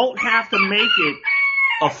 And they don't have to make it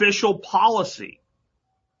official policy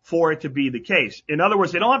for it to be the case. In other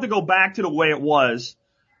words, they don't have to go back to the way it was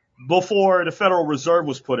before the Federal Reserve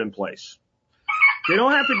was put in place. They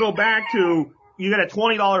don't have to go back to, you got a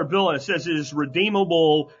 $20 bill and it says it is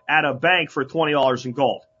redeemable at a bank for $20 in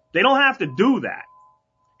gold. They don't have to do that.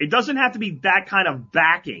 It doesn't have to be that kind of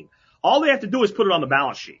backing. All they have to do is put it on the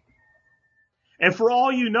balance sheet. And for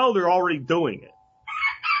all you know, they're already doing it.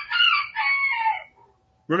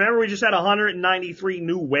 Remember, we just had 193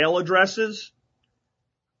 new whale addresses?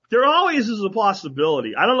 There always is a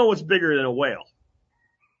possibility. I don't know what's bigger than a whale.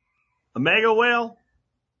 A mega whale?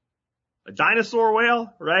 A dinosaur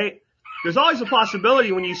whale, right? There's always a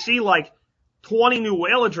possibility when you see like 20 new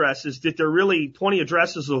whale addresses that they're really 20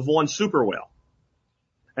 addresses of one super whale.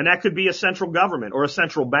 And that could be a central government or a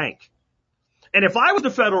central bank. And if I was the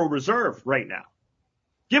Federal Reserve right now,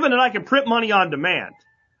 given that I can print money on demand,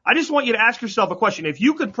 I just want you to ask yourself a question. If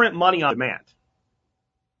you could print money on demand,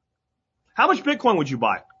 how much Bitcoin would you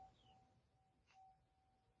buy?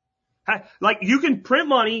 Like, you can print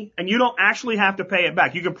money and you don't actually have to pay it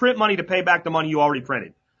back. You can print money to pay back the money you already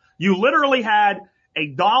printed. You literally had a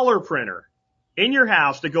dollar printer in your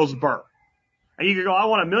house that goes burr. And you could go, I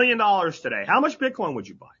want $1 million today. How much Bitcoin would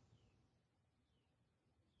you buy?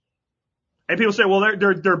 And people say, well,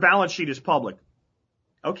 their balance sheet is public.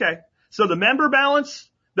 Okay. So the member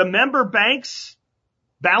banks'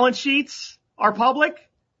 balance sheets are public?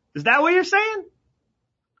 Is that what you're saying?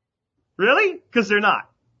 Really? Because they're not.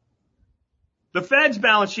 The Fed's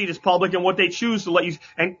balance sheet is public and what they choose to let you,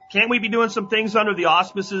 and can't we be doing some things under the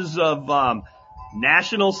auspices of,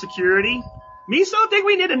 national security? Me so think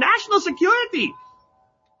we need a national security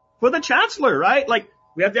for the chancellor, right? Like,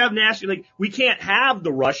 we have to have national, like, we can't have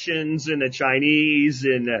the Russians and the Chinese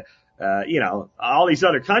and, all these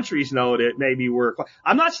other countries know that maybe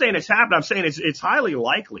I'm not saying it's happened. I'm saying it's highly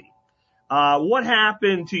likely. What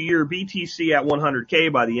happened to your BTC at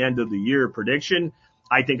 100K by the end of the year prediction?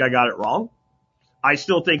 I think I got it wrong. I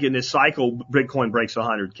still think in this cycle, Bitcoin breaks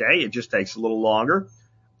 100K. It just takes a little longer.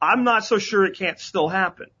 I'm not so sure it can't still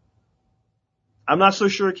happen.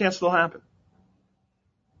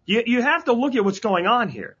 You have to look at what's going on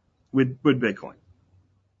here with Bitcoin.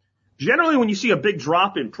 Generally, when you see a big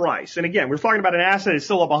drop in price, and again, we're talking about an asset that's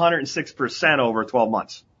still up 106% over 12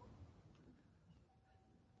 months.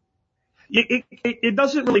 It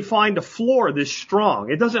doesn't really find a floor this strong.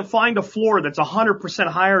 It doesn't find a floor that's 100%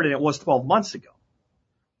 higher than it was 12 months ago.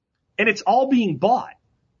 And it's all being bought.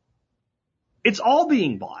 And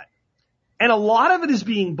a lot of it is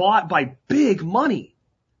being bought by big money.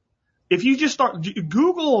 If you just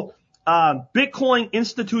Google Bitcoin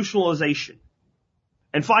institutionalization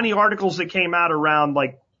and finding articles that came out around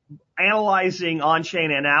like analyzing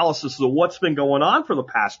on-chain analysis of what's been going on for the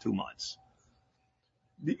past 2 months,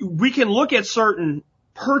 we can look at certain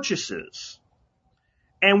purchases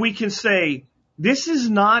and we can say, this is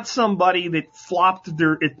not somebody that flopped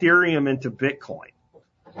their Ethereum into Bitcoin.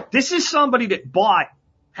 This is somebody that bought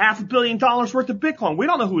 $500 million worth of Bitcoin. We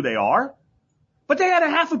don't know who they are, but they had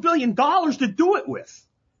 $500 million to do it with.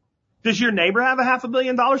 Does your neighbor have $500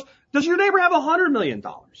 million? Does your neighbor have $100 million?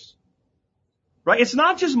 Right? It's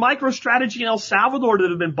not just MicroStrategy and El Salvador that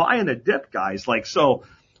have been buying the dip, guys. Like, so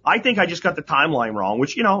I think I just got the timeline wrong,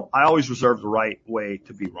 which, I always reserve the right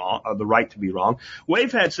to be wrong.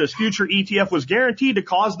 Wavehead says future ETF was guaranteed to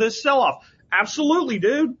cause this sell-off. Absolutely,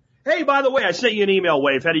 dude. Hey, by the way, I sent you an email,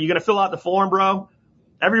 Wavehead. Are you going to fill out the form, bro?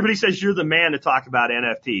 Everybody says you're the man to talk about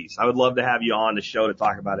NFTs. I would love to have you on the show to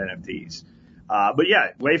talk about NFTs. But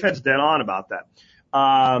yeah, Wavehead's dead on about that.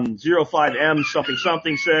 05M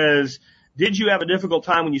something says, did you have a difficult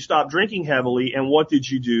time when you stopped drinking heavily, and what did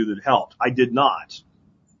you do that helped? I did not.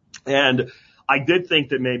 And I did think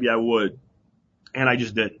that maybe I would, and I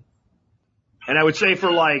just didn't. And I would say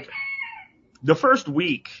for like the first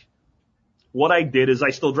week, what I did is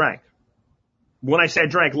I still drank. When I say I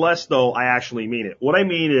drank less, though, I actually mean it. What I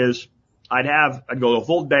mean is I'd go a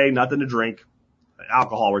full day, nothing to drink,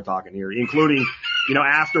 alcohol we're talking here, including,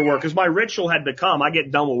 after work. Because my ritual had become, I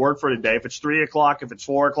get done with work for the day. If it's 3 o'clock, if it's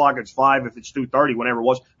 4 o'clock, it's 5, if it's 2:30, whenever it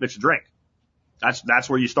was, mix a drink. That's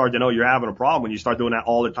where you start to know you're having a problem, when you start doing that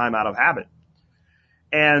all the time out of habit.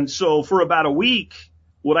 And so for about a week,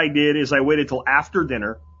 what I did is I waited till after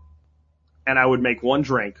dinner and I would make one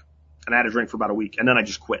drink, and I had a drink for about a week, and then I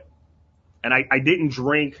just quit. And I didn't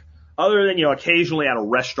drink other than, occasionally at a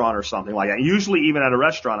restaurant or something like that. Usually even at a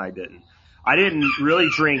restaurant I didn't. I didn't really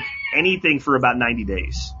drink anything for about 90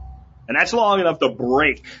 days. And that's long enough to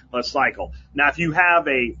break a cycle. Now, if you have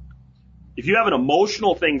an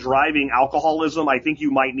emotional thing driving alcoholism, I think you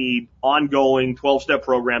might need ongoing 12-step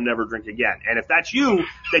program, never drink again. And if that's you,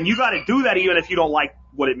 then you got to do that even if you don't like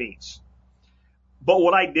what it means. But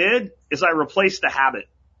what I did is I replaced the habit.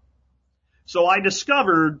 So I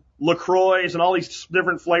discovered LaCroix and all these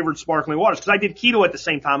different flavored sparkling waters, because I did keto at the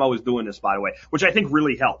same time I was doing this, by the way, which I think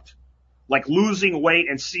really helped. Like losing weight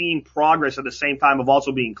and seeing progress at the same time of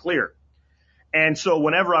also being clear. And so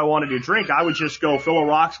whenever I wanted to drink, I would just go fill a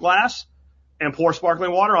rocks glass and pour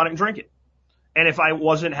sparkling water on it and drink it. And if I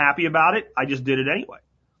wasn't happy about it, I just did it anyway.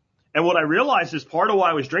 And what I realized is part of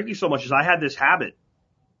why I was drinking so much is I had this habit,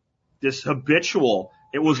 this habitual.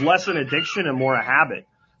 It was less an addiction and more a habit.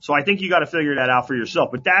 So I think you got to figure that out for yourself.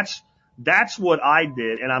 But that's what I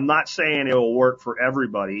did. And I'm not saying it will work for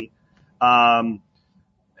everybody.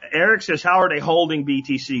 Eric says, how are they holding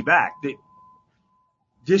BTC back?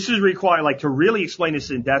 This is required, like to really explain this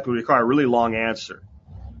in depth would require a really long answer.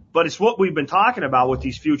 But it's what we've been talking about with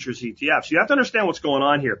these futures ETFs. You have to understand what's going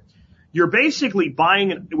on here. You're basically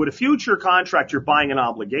buying, with a future contract, you're buying an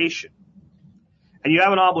obligation. And you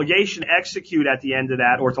have an obligation to execute at the end of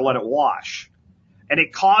that or to let it wash. And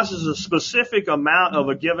it causes a specific amount of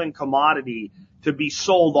a given commodity to be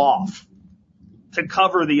sold off to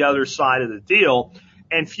cover the other side of the deal.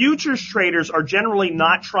 And futures traders are generally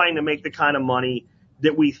not trying to make the kind of money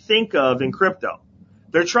that we think of in crypto.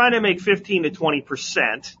 They're trying to make 15 to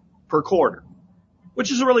 20% per quarter,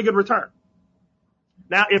 which is a really good return.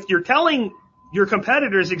 Now, if you're telling your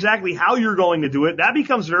competitors exactly how you're going to do it, that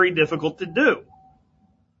becomes very difficult to do.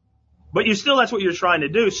 But that's what you're trying to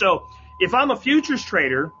do. So if I'm a futures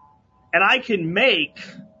trader and I can make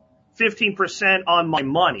 15% on my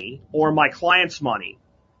money or my client's money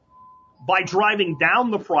by driving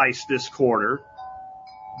down the price this quarter,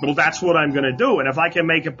 well, that's what I'm going to do. And if I can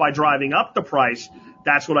make it by driving up the price,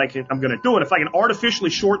 that's what I'm going to do. And if I can artificially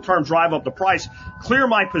short-term drive up the price, clear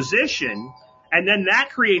my position, and then that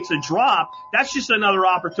creates a drop, that's just another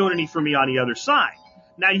opportunity for me on the other side.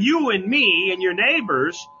 Now, you and me and your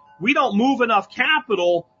neighbors, we don't move enough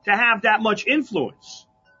capital to have that much influence.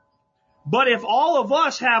 But if all of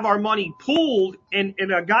us have our money pooled and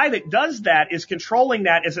a guy that does that is controlling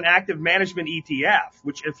that as an active management ETF,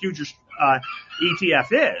 which a futures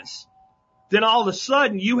ETF is, then all of a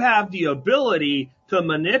sudden you have the ability to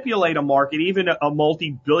manipulate a market, even a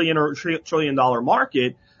multi-billion or trillion-dollar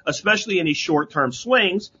market, especially in these short-term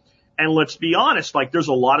swings. And let's be honest, like there's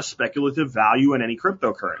a lot of speculative value in any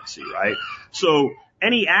cryptocurrency, right? So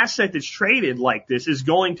any asset that's traded like this is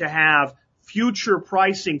going to have future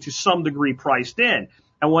pricing to some degree priced in.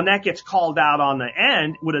 And when that gets called out on the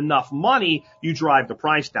end with enough money, you drive the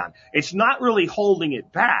price down. It's not really holding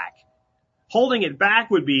it back. Holding it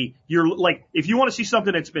back would be if you want to see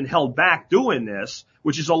something that's been held back doing this,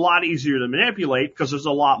 which is a lot easier to manipulate because there's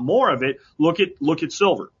a lot more of it, look at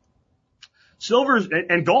silver. Silver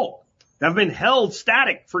and gold have been held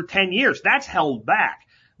static for 10 years. That's held back.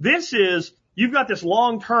 You've got this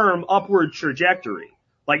long-term upward trajectory.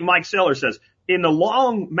 Like Mike Saylor says, in the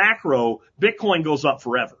long macro, Bitcoin goes up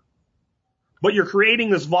forever. But you're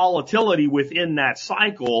creating this volatility within that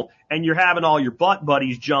cycle, and you're having all your butt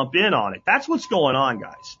buddies jump in on it. That's what's going on,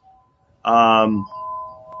 guys. Are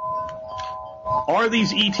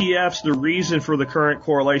these ETFs the reason for the current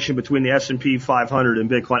correlation between the S&P 500 and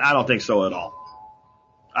Bitcoin? I don't think so at all.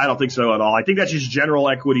 I think that's just general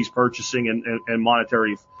equities purchasing and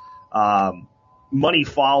monetary money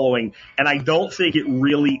following, and I don't think it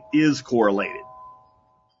really is correlated.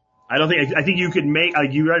 I think you could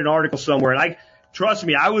you read an article somewhere, and trust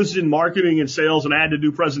me, I was in marketing and sales and I had to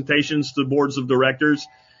do presentations to boards of directors.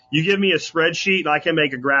 You give me a spreadsheet and I can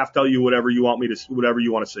make a graph tell you whatever you want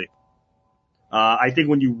to see. I think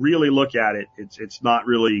when you really look at it, it's not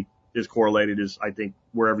really as correlated as I think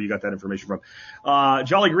wherever you got that information from.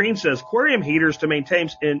 Jolly Green says, aquarium heaters to maintain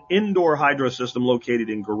an indoor hydro system located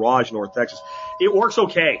in Garage, North Texas. It works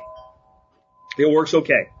okay.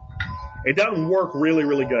 It doesn't work really,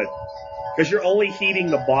 really good because you're only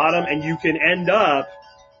heating the bottom and you can end up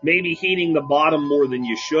maybe heating the bottom more than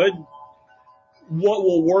you should. What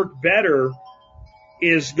will work better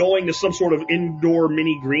is going to some sort of indoor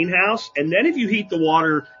mini greenhouse. And then if you heat the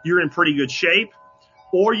water, you're in pretty good shape.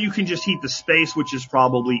 Or you can just heat the space, which is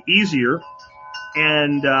probably easier.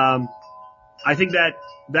 And I think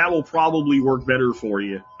that will probably work better for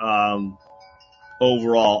you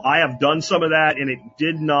overall. I have done some of that, and it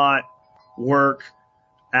did not work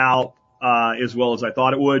out as well as I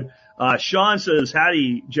thought it would. Sean says,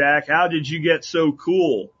 howdy, Jack. How did you get so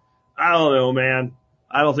cool? I don't know, man.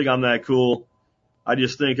 I don't think I'm that cool. I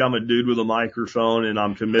just think I'm a dude with a microphone and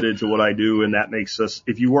I'm committed to what I do, and that makes us,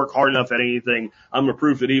 if you work hard enough at anything, I'm a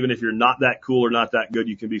proof that even if you're not that cool or not that good,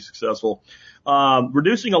 you can be successful.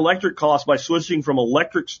 Reducing electric costs by switching from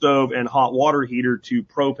electric stove and hot water heater to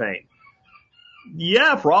propane.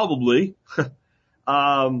 Yeah, probably.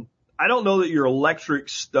 I don't know that your electric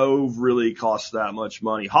stove really costs that much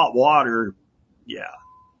money. Hot water, yeah.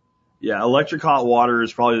 Yeah, electric hot water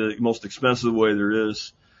is probably the most expensive way there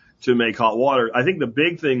is to make hot water. I think the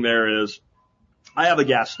big thing there is I have a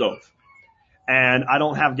gas stove and I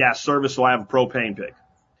don't have gas service, so I have a propane pig.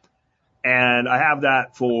 And I have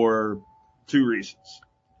that for two reasons.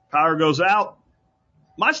 Power goes out,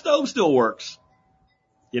 my stove still works.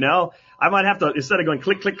 You know, I might have to, instead of going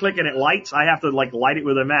click, click, click and it lights, I have to light it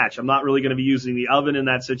with a match. I'm not really going to be using the oven in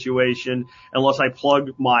that situation unless I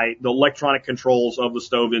plug the electronic controls of the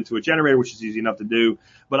stove into a generator, which is easy enough to do.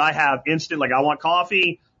 But I have instant, I want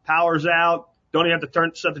coffee, power's out, don't even have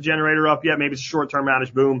to set the generator up yet. Maybe it's a short-term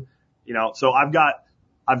outage, boom. So I've got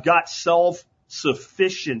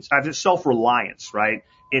self-sufficiency, I have self-reliance, right?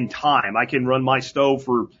 In time. I can run my stove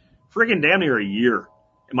for friggin' damn near a year.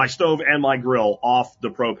 My stove and my grill off the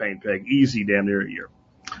propane pig. Easy, damn near a year.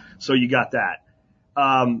 So you got that.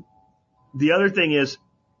 The other thing is,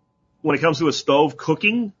 when it comes to a stove,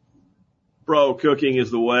 cooking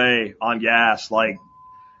is the way on gas. You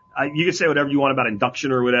can say whatever you want about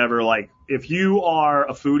induction or whatever. If you are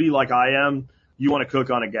a foodie like I am, you want to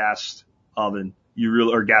cook on a gas oven.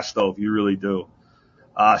 Or gas stove. You really do.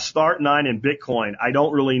 Start 9 and Bitcoin. I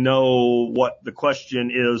don't really know what the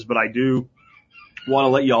question is, but I do want to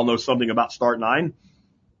let you all know something about Start 9.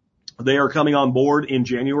 They are coming on board in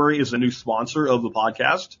January as a new sponsor of the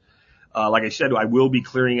podcast. Like I said, I will be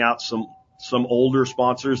clearing out some older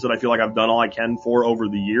sponsors that I feel like I've done all I can for over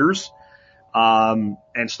the years. And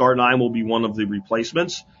Start 9 will be one of the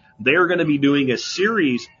replacements. They're going to be doing a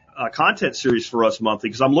series, content series for us monthly,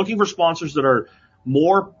 because I'm looking for sponsors that are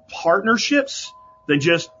more partnerships than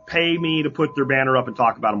just pay me to put their banner up and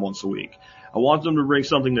talk about them once a week. I want them to bring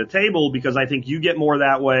something to the table because I think you get more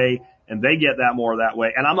that way and they get that more that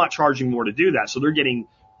way. And I'm not charging more to do that. So they're getting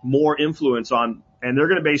more influence on, and they're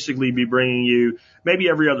going to basically be bringing you maybe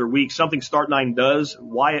every other week something Start 9 does,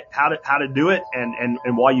 how to do it and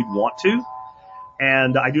why you'd want to.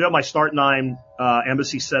 And I do have my Start 9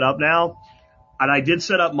 embassy set up now. And I did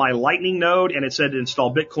set up my Lightning node, and it said to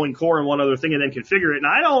install Bitcoin Core and one other thing, and then configure it. And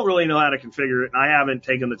I don't really know how to configure it, and I haven't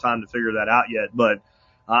taken the time to figure that out yet. But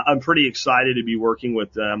I'm pretty excited to be working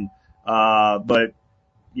with them. But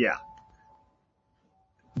yeah.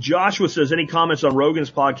 Joshua says, any comments on Rogan's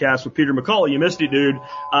podcast with Peter McCullough? You missed it, dude.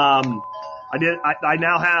 I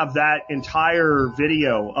now have that entire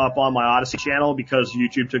video up on my Odyssey channel because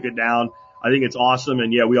YouTube took it down. I think it's awesome.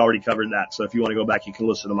 And yeah, we already covered that. So if you want to go back, you can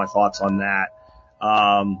listen to my thoughts on that.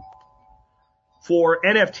 For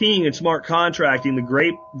NFTing and smart contracting, the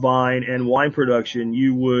grapevine and wine production,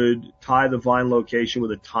 you would tie the vine location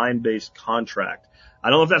with a time-based contract. I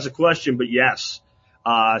don't know if that's a question, but yes.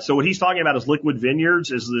 So what he's talking about is Liquid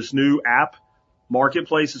Vineyards, is this new app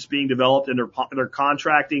marketplace that's being developed, and they're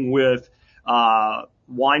contracting with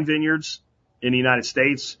wine vineyards in the United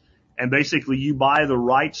States, and basically you buy the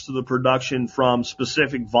rights to the production from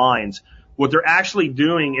specific vines. What they're actually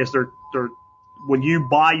doing is they're when you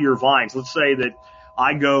buy your vines, let's say that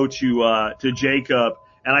I go to Jacob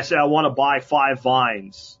and I say I want to buy 5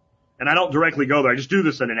 vines, and I don't directly go there. I just do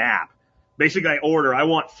this in an app. Basically, I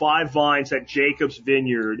want 5 vines at Jacob's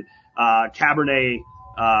Vineyard, Cabernet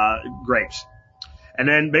grapes. And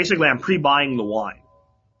then basically I'm pre-buying the wine.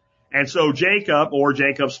 And so Jacob or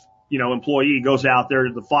Jacob's, employee goes out there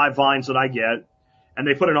to the 5 vines that I get, and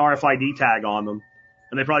they put an RFID tag on them.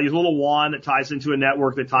 And they probably use a little wand that ties into a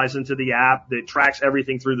network that ties into the app that tracks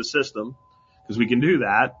everything through the system, because we can do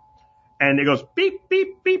that. And it goes beep,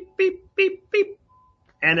 beep, beep, beep, beep, beep.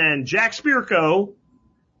 And then Jack Spirko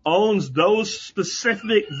owns those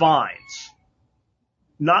specific vines.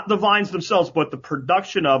 Not the vines themselves, but the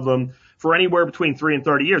production of them for anywhere between 3 and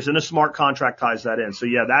 30 years. And a smart contract ties that in. So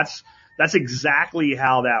yeah, that's exactly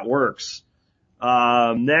how that works.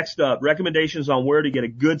 Next up, recommendations on where to get a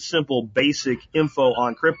good, simple, basic info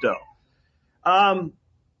on crypto.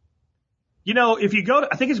 If you go to,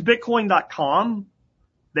 I think it's bitcoin.com,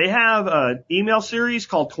 they have an email series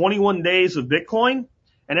called 21 Days of Bitcoin.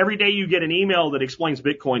 And every day you get an email that explains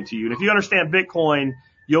Bitcoin to you. And if you understand Bitcoin,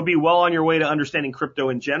 you'll be well on your way to understanding crypto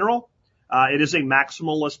in general. It is a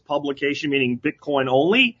maximalist publication, meaning Bitcoin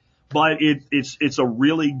only, but it's a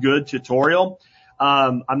really good tutorial.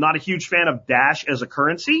 I'm not a huge fan of Dash as a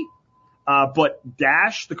currency, but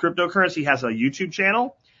Dash, the cryptocurrency, has a YouTube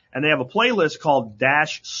channel, and they have a playlist called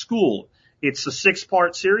Dash School. It's a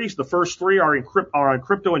 6-part series. The first 3 are on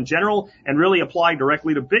crypto in general and really apply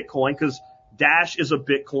directly to Bitcoin, because Dash is a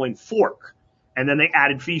Bitcoin fork. And then they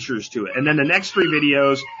added features to it. And then the next 3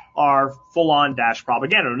 videos are full-on Dash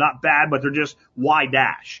propaganda. They're not bad, but they're just why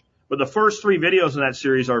Dash. But the first 3 videos in that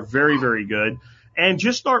series are very, very good. And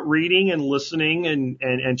just start reading and listening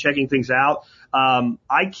and checking things out.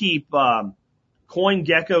 I keep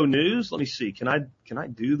CoinGecko News. Let me see. Can I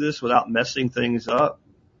do this without messing things up?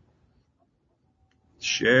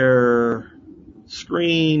 Share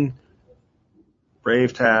screen.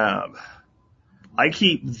 Brave tab. I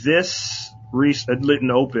keep this it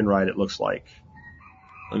didn't open right, it looks like.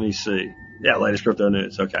 Let me see. Yeah, latest crypto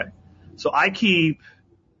news. Okay. So I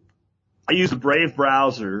use the Brave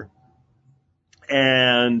browser,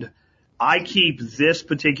 and I keep this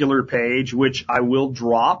particular page, which I will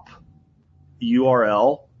drop the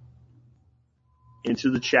URL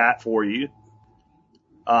into the chat for you,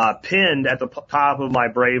 pinned at the top of my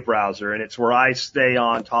Brave browser, and it's where I stay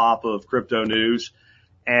on top of crypto news.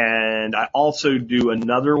 And I also do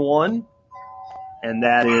another one, and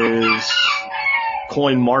that is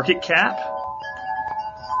CoinMarketCap.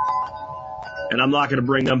 And I'm not going to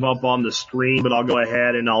bring them up on the screen, but I'll go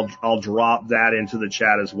ahead and I'll drop that into the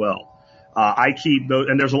chat as well. I keep those,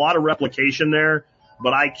 and there's a lot of replication there,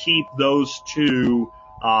 but I keep those 2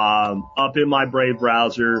 up in my Brave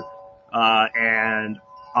browser, and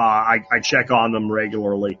I check on them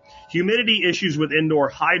regularly. Humidity issues with indoor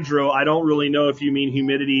hydro. I don't really know if you mean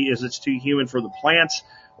humidity is it's too humid for the plants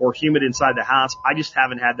or humid inside the house. I just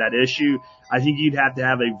haven't had that issue. I think you'd have to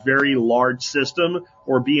have a very large system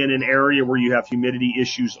or be in an area where you have humidity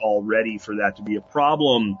issues already for that to be a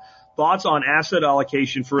problem. Thoughts on asset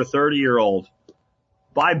allocation for a 30-year-old?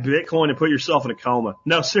 Buy Bitcoin and put yourself in a coma.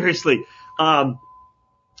 No, seriously.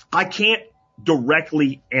 I can't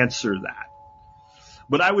directly answer that.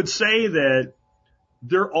 But I would say that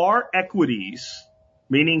there are equities,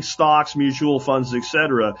 meaning stocks, mutual funds,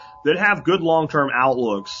 etc., that have good long-term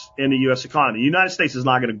outlooks in the U.S. economy. The United States is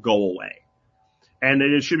not going to go away. And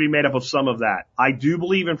it should be made up of some of that. I do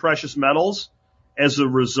believe in precious metals as a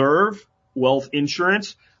reserve wealth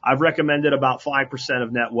insurance. I've recommended about 5%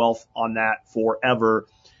 of net wealth on that forever,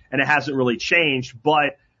 and it hasn't really changed.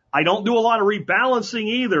 But I don't do a lot of rebalancing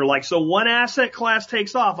either. Like, so one asset class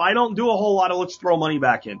takes off. I don't do a whole lot of let's throw money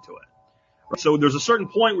back into it. So there's a certain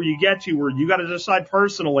point where you get to where you got to decide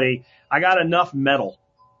personally, I got enough metal,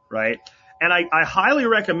 right? And I highly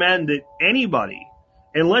recommend that anybody,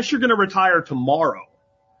 unless you're going to retire tomorrow,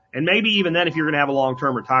 and maybe even then if you're going to have a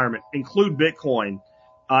long-term retirement, include Bitcoin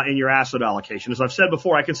in your asset allocation. As I've said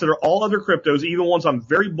before, I consider all other cryptos, even ones I'm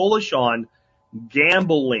very bullish on,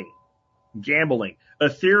 gambling.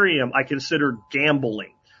 Ethereum, I consider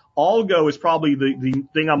gambling. Algo is probably the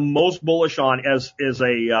thing I'm most bullish on as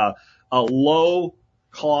a low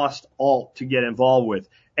cost alt to get involved with.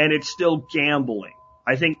 And it's still gambling.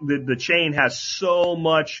 I think that the chain has so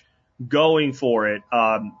much going for it.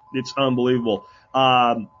 It's unbelievable.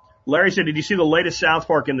 Larry said, did you see the latest South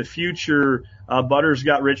Park in the future? Butters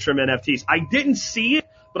got rich from NFTs. I didn't see it,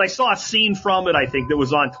 but I saw a scene from it, I think, that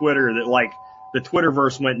was on Twitter that like the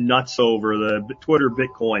Twitterverse went nuts over the Twitter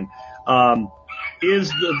Bitcoin. Is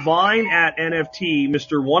the Vine at NFT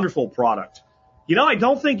Mr. Wonderful product? You know, I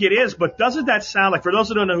don't think it is, but doesn't that sound like, for those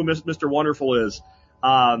who don't know who Mr. Wonderful is,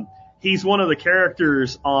 he's one of the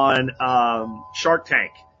characters on Shark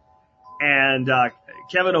Tank. And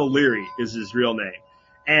Kevin O'Leary is his real name.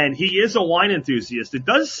 And he is a wine enthusiast. It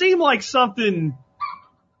does seem like something,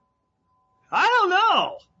 I don't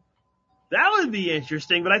know. That would be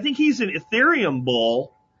interesting, but I think he's an Ethereum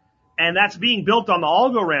bull, and that's being built on the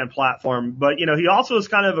Algorand platform. But, you know, he also is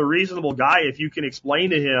kind of a reasonable guy. If you can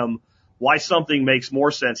explain to him why something makes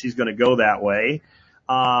more sense, he's going to go that way.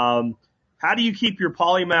 How do you keep your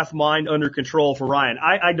polymath mind under control for Ryan?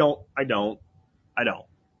 I don't.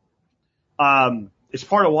 It's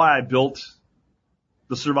part of why I built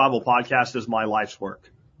the Survival Podcast as my life's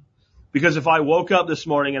work. Because if I woke up this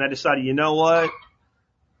morning and I decided, you know what?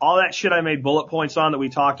 All that shit I made bullet points on that we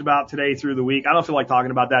talked about today through the week, I don't feel like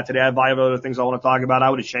talking about that today. I have 5 other things I want to talk about. I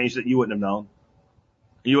would have changed it. You wouldn't have known.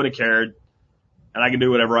 You wouldn't have cared. And I can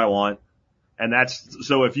do whatever I want. And that's,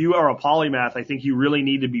 so if you are a polymath, I think you really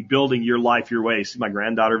need to be building your life your way. See my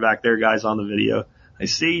granddaughter back there, guys, on the video. I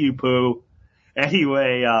see you, Pooh.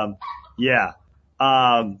 Anyway, yeah.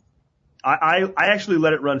 I actually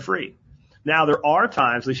let it run free. Now, there are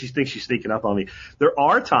times, she thinks she's sneaking up on me. There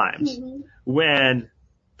are times when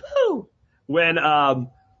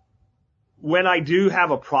I do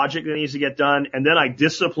have a project that needs to get done, and then I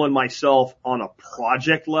discipline myself on a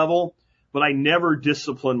project level, but I never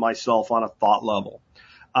discipline myself on a thought level.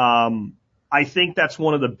 I think that's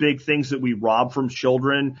one of the big things that we rob from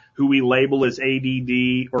children who we label as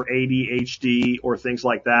ADD or ADHD or things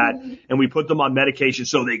like that, and we put them on medication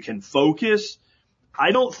so they can focus.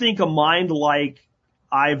 I don't think a mind like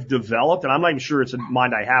I've developed, and I'm not even sure it's a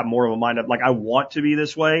mind I have, more of a mind of like I want to be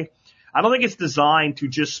this way. I don't think it's designed to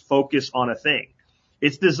just focus on a thing.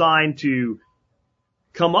 It's designed to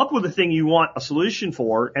come up with a thing you want a solution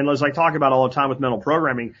for, and as I talk about all the time with mental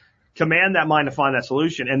programming, command that mind to find that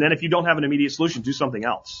solution. And then if you don't have an immediate solution, do something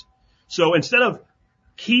else. So instead of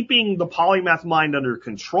keeping the polymath mind under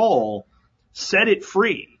control, set it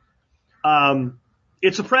free.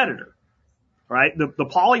 It's a predator, right? The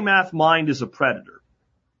polymath mind is a predator.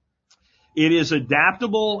 It is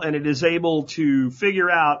adaptable and it is able to figure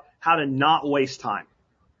out how to not waste time.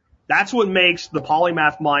 That's what makes the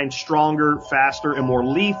polymath mind stronger, faster, and more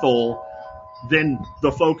lethal than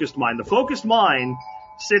the focused mind. The focused mind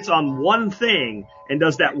sits on one thing and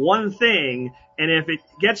does that one thing, and if it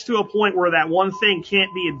gets to a point where that one thing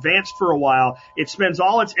can't be advanced for a while, it spends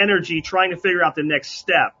all its energy trying to figure out the next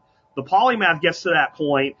step. The polymath gets to that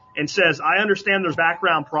point and says, I understand there's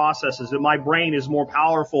background processes, that my brain is more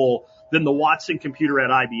powerful than the Watson computer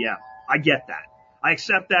at IBM. I get that. I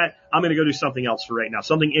accept that. I'm going to go do something else for right now,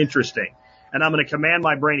 something interesting. And I'm going to command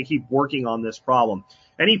my brain to keep working on this problem.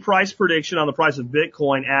 Any price prediction on the price of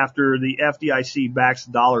Bitcoin after the FDIC backs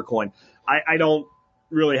the dollar coin? I don't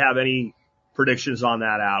really have any predictions on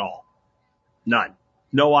that at all. None.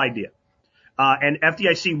 No idea. And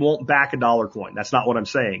FDIC won't back a dollar coin. That's not what I'm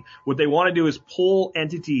saying. What they want to do is pull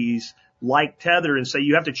entities like Tether and say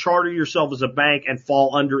you have to charter yourself as a bank and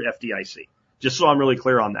fall under FDIC. Just so I'm really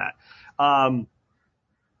clear on that.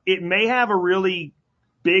 It may have a really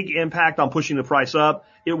big impact on pushing the price up.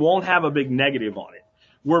 It won't have a big negative on it.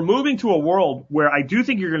 We're moving to a world where I do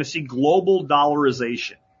think you're going to see global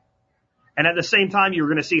dollarization. And at the same time, you're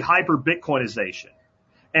going to see hyper Bitcoinization.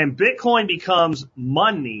 And Bitcoin becomes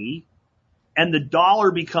money and the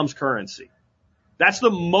dollar becomes currency. That's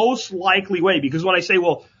the most likely way, because when I say,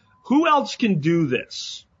 well, who else can do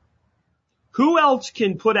this? Who else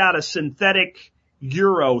can put out a synthetic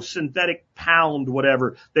euro, synthetic pound,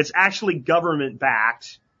 whatever, that's actually government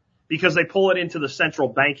backed, because they pull it into the central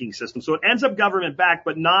banking system. So it ends up government backed,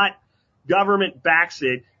 but not government backs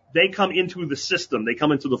it. They come into the system. They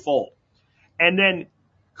come into the fold. And then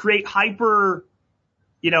create hyper,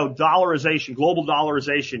 dollarization, global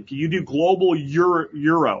dollarization. Can you do global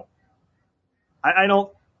euro? I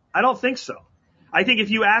don't think so. I think if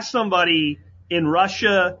you ask somebody in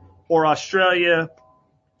Russia or Australia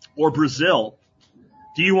or Brazil,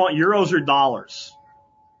 do you want euros or dollars?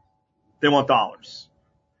 They want dollars.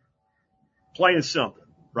 Plain and simple,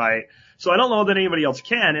 right? So I don't know that anybody else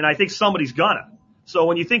can, and I think somebody's gonna. So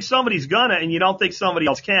when you think somebody's gonna and you don't think somebody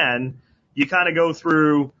else can, you kind of go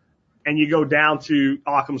through and you go down to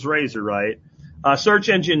Occam's razor, right? Search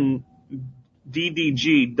engine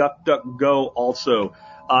DDG, DuckDuckGo also.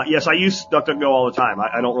 Yes, I use DuckDuckGo all the time.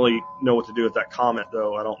 I don't really know what to do with that comment,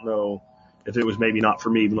 though. I don't know if it was maybe not for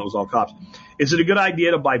me, even though it was all cops. Is it a good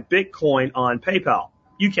idea to buy Bitcoin on PayPal?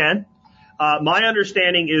 You can. My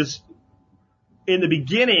understanding is in the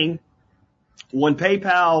beginning, when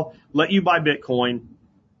PayPal let you buy Bitcoin,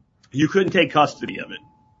 you couldn't take custody of it.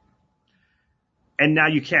 And now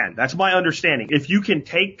you can. That's my understanding. If you can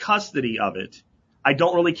take custody of it, I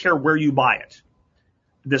don't really care where you buy it.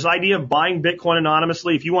 This idea of buying Bitcoin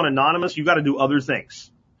anonymously, if you want anonymous, you got to do other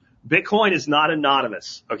things. Bitcoin is not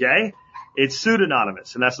anonymous, okay? It's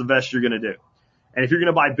pseudonymous, and that's the best you're going to do. And if you're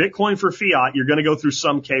going to buy Bitcoin for fiat, you're going to go through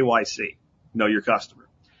some KYC, know your customer.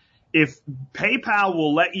 If PayPal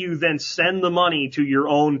will let you then send the money to your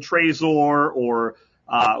own Trezor or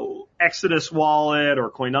Exodus wallet or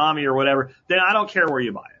Koinami or whatever, then I don't care where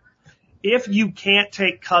you buy it. If you can't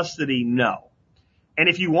take custody, no. And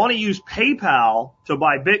if you want to use PayPal to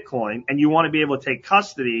buy Bitcoin and you want to be able to take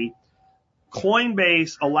custody,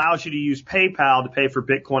 Coinbase allows you to use PayPal to pay for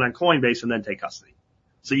Bitcoin on Coinbase and then take custody.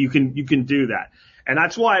 So you can do that. And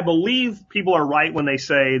that's why I believe people are right when they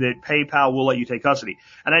say that PayPal will let you take custody.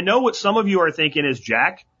 And I know what some of you are thinking is,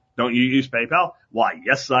 Jack, don't you use PayPal? Why,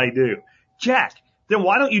 yes, I do. Jack, then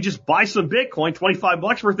why don't you just buy some Bitcoin,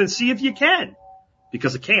 $25 worth, and see if you can?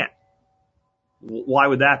 Because I can't. Why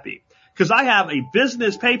would that be? Because I have a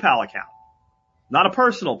business PayPal account, not a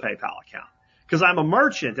personal PayPal account. Because I'm a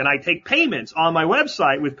merchant and I take payments on my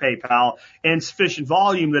website with PayPal in sufficient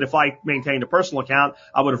volume that if I maintained a personal account,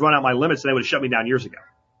 I would have run out my limits and they would have shut me down years ago.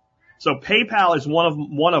 So PayPal is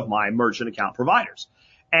one of my merchant account providers.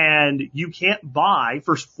 And you can't buy,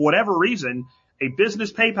 for whatever reason, a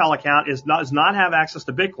business PayPal account does not have access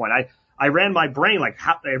to Bitcoin. I ran my brain like,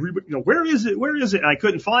 how, everybody, where is it? Where is it? And I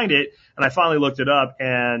couldn't find it. And I finally looked it up,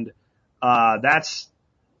 and that's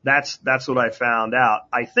what I found out.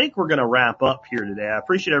 I think we're going to wrap up here today. I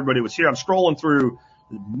appreciate everybody who was here. I'm scrolling through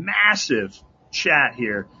the massive chat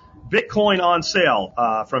here. Bitcoin on sale,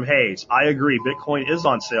 from Hayes. I agree. Bitcoin is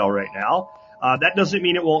on sale right now. That doesn't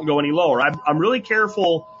mean it won't go any lower. I'm really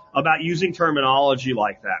careful about using terminology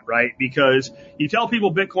like that, right? Because you tell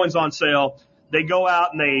people Bitcoin's on sale, they go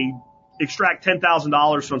out and they extract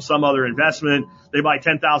 $10,000 from some other investment. They buy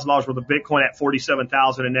 $10,000 worth of Bitcoin at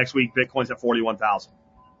 $47,000, and next week Bitcoin's at $41,000.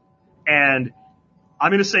 And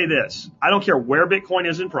I'm going to say this. I don't care where Bitcoin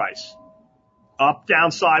is in price. Up,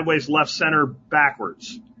 down, sideways, left, center,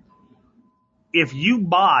 backwards. If you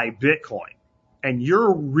buy Bitcoin and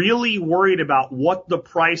you're really worried about what the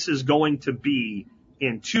price is going to be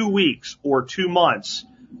in 2 weeks or 2 months,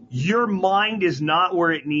 your mind is not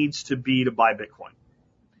where it needs to be to buy Bitcoin.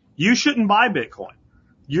 You shouldn't buy Bitcoin.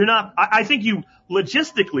 You're not, I think you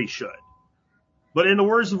logistically should. But in the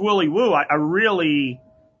words of Willie Woo, I really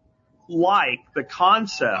like the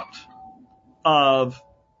concept of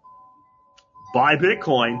buy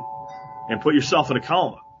Bitcoin and put yourself in a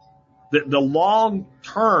coma. The long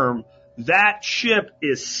term, that ship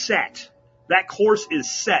is set. That course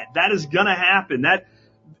is set. That is going to happen.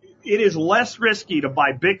 It is less risky to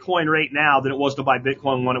buy Bitcoin right now than it was to buy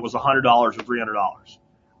Bitcoin when it was $100 or $300,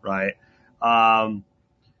 right?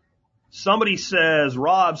 Somebody says,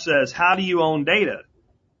 Rob says, how do you own data?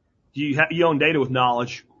 You own data with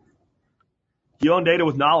knowledge. You own data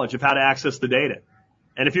with knowledge of how to access the data.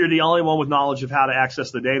 And if you're the only one with knowledge of how to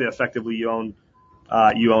access the data, effectively you own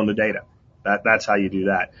the data. That's how you do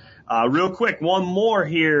that. Real quick, one more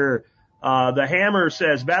here. The Hammer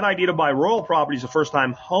says, bad idea to buy rural properties. A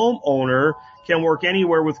first-time homeowner can work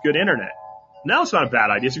anywhere with good internet. No, it's not a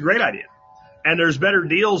bad idea. It's a great idea. And there's better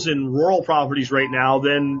deals in rural properties right now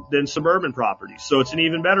than suburban properties. So it's an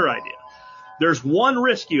even better idea. There's one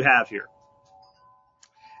risk you have here.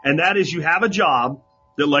 And that is you have a job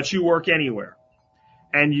that lets you work anywhere.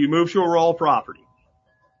 And you move to a rural property.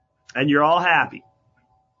 And you're all happy.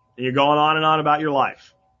 And you're going on and on about your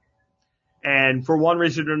life. And for one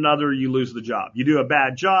reason or another, you lose the job. You do a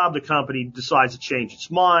bad job. The company decides to change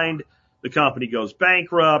its mind. The company goes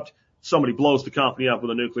bankrupt. Somebody blows the company up with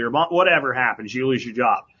a nuclear bomb. Whatever happens, you lose your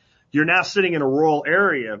job. You're now sitting in a rural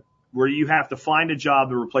area where you have to find a job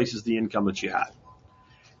that replaces the income that you had.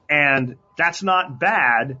 And that's not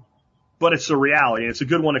bad, but it's a reality. It's a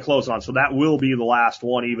good one to close on. So that will be the last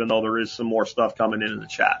one, even though there is some more stuff coming in the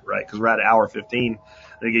chat, right? Because we're at hour 15.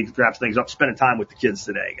 I think it wraps things up. Spending time with the kids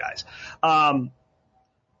today, guys.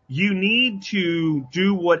 You need to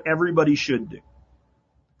do what everybody should do.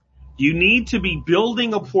 You need to be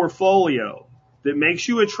building a portfolio that makes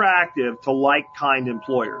you attractive to like-kind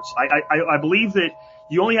employers. I believe that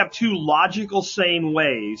you only have two logical, sane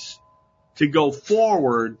ways to go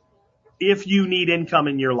forward if you need income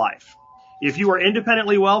in your life. If you are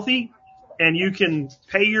independently wealthy and you can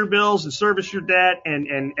pay your bills and service your debt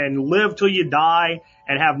and live till you die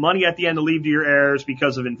and have money at the end to leave to your heirs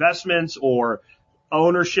because of investments or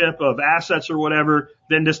ownership of assets or whatever,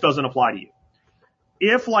 then this doesn't apply to you.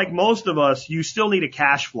 If, like most of us, you still need a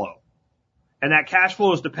cash flow, and that cash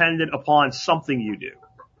flow is dependent upon something you do,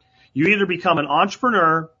 you either become an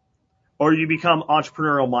entrepreneur or you become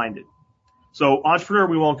entrepreneurial minded. So entrepreneur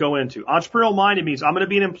we won't go into. Entrepreneurial minded means I'm going to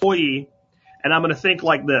be an employee and I'm going to think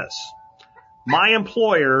like this. My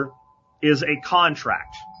employer is a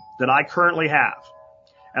contract that I currently have.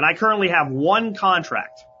 And I currently have one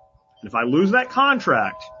contract. And if I lose that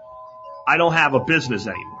contract, I don't have a business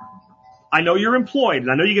anymore. I know you're employed, and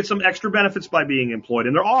I know you get some extra benefits by being employed,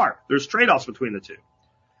 and there's trade-offs between the two.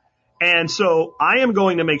 And so I am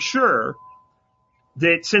going to make sure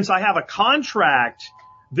that since I have a contract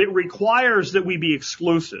that requires that we be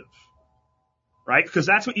exclusive, right? Because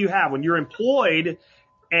that's what you have when you're employed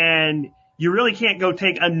and you really can't go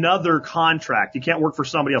take another contract. You can't work for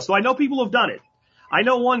somebody else. So I know people have done it. I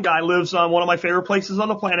know one guy lives on one of my favorite places on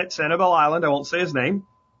the planet, Sanibel Island. I won't say his name,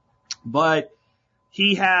 but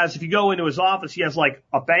he has, if you go into his office, he has like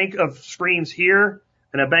a bank of screens here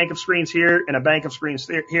and a bank of screens here and a bank of screens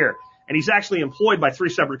here. And he's actually employed by 3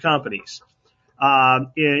 separate companies,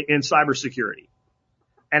 in cybersecurity.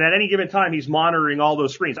 And at any given time, he's monitoring all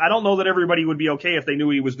those screens. I don't know that everybody would be okay if they knew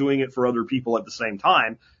he was doing it for other people at the same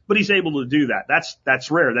time, but he's able to do that. That's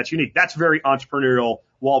rare. That's unique. That's very entrepreneurial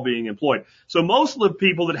while being employed. So most of the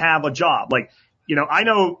people that have a job, like, I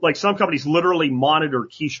know like some companies literally monitor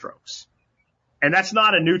keystrokes. And that's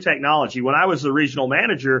not a new technology. When I was the regional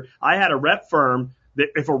manager, I had a rep firm that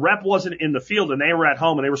if a rep wasn't in the field and they were at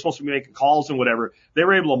home and they were supposed to be making calls and whatever, they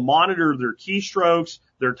were able to monitor their keystrokes,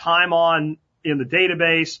 their time on in the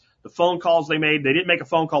database, the phone calls they made. They didn't make a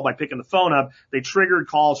phone call by picking the phone up. They triggered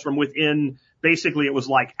calls from within. Basically, it was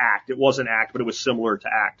like ACT. It wasn't ACT, but it was similar to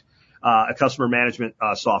ACT, a customer management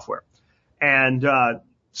software. And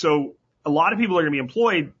so a lot of people are going to be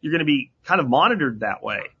employed. You're going to be kind of monitored that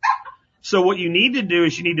way. So what you need to do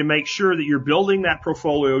is you need to make sure that you're building that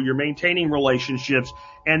portfolio, you're maintaining relationships,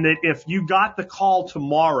 and that if you got the call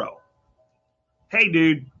tomorrow, hey,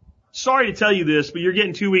 dude, sorry to tell you this, but you're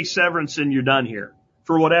getting 2 weeks severance and you're done here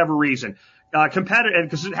for whatever reason. Competitor,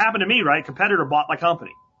 because it happened to me, right? Competitor bought my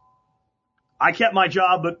company. I kept my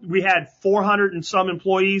job, but we had 400 and some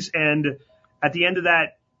employees, and at the end of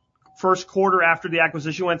that first quarter after the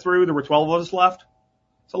acquisition went through, there were 12 of us left.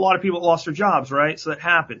 So a lot of people lost their jobs, right? So that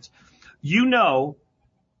happens. You know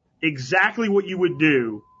exactly what you would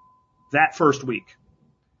do that first week.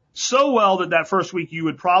 So well that first week you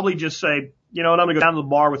would probably just say, you know what, I'm going to go down to the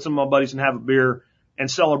bar with some of my buddies and have a beer and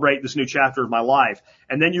celebrate this new chapter of my life.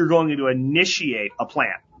 And then you're going to initiate a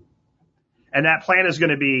plan. And that plan is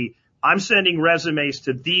going to be, I'm sending resumes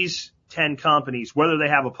to these 10 companies, whether they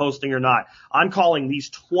have a posting or not. I'm calling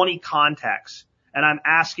these 20 contacts and I'm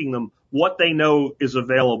asking them what they know is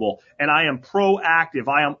available. And I am proactive.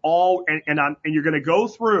 I am and you're going to go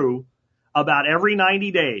through about every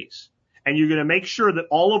 90 days and you're going to make sure that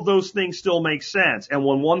all of those things still make sense. And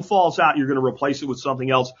when one falls out, you're going to replace it with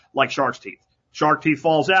something else like shark's teeth. Shark tooth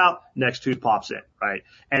falls out, next tooth pops in, right?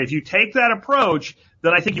 And if you take that approach,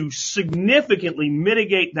 then I think you significantly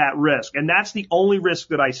mitigate that risk. And that's the only risk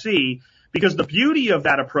that I see, because the beauty of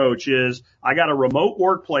that approach is I got a remote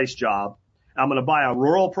workplace job. I'm going to buy a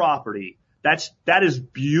rural property. That is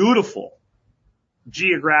beautiful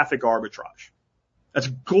geographic arbitrage. That's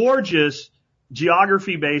gorgeous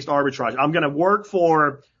geography-based arbitrage. I'm going to work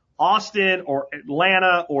for Austin or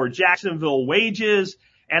Atlanta or Jacksonville wages,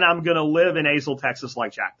 and I'm going to live in Azle, Texas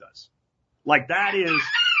like Jack does. Like that is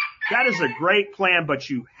a great plan, but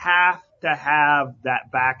you have to have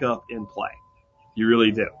that backup in play. You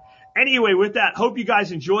really do. Anyway, with that, hope you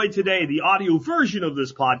guys enjoyed today the audio version of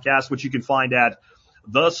this podcast, which you can find at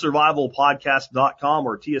thesurvivalpodcast.com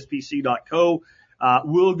or tspc.co.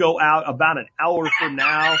 We'll go out about an hour from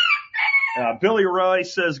now. Billy Roy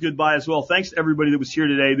says goodbye as well. Thanks to everybody that was here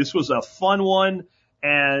today. This was a fun one,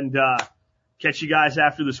 and catch you guys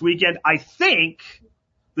after this weekend. I think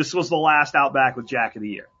this was the last Outback with Jack of the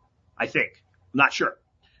year. I think. I'm not sure.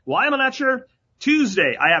 Why am I not sure?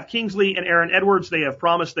 Tuesday, I have Kingsley and Aaron Edwards. They have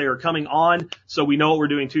promised they are coming on, so we know what we're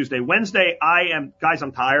doing Tuesday. Wednesday, I'm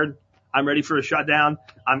tired. I'm ready for a shutdown.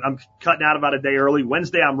 I'm cutting out about a day early.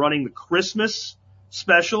 Wednesday, I'm running the Christmas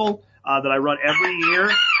special that I run every year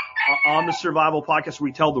on the Survival Podcast, where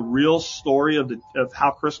we tell the real story of how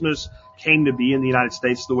Christmas came to be in the United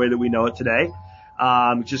States the way that we know it today.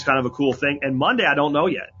 Which is kind of a cool thing. And Monday, I don't know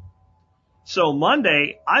yet. So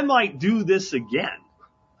Monday, I might do this again.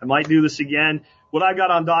 What I got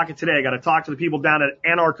on docket today, I got to talk to the people down at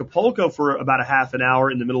Anarchapulco for about a half an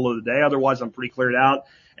hour in the middle of the day. Otherwise, I'm pretty cleared out.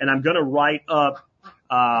 And I'm going to write up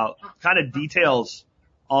kind of details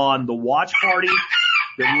on the watch party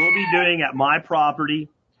that we'll be doing at my property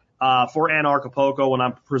for Anarchapulco when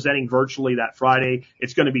I'm presenting virtually that Friday.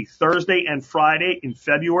 It's going to be Thursday and Friday in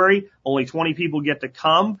February. Only 20 people get to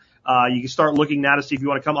come. You can start looking now to see if you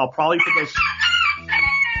want to come. I'll probably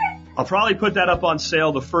put that up on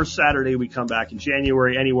sale the first Saturday we come back in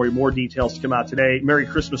January. Anyway, more details to come out today. Merry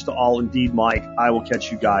Christmas to all. Indeed, Mike. I will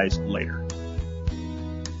catch you guys later.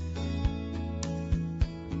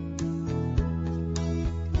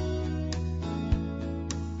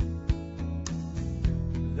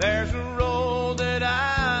 There's a road that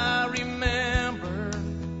I remember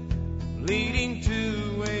leading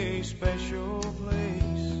to a special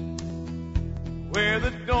place where the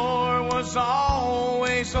door was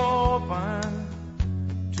always open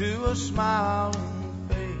to a smiling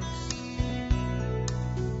face.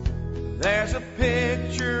 There's a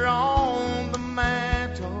picture on the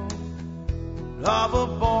mantle of a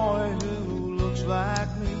boy who looks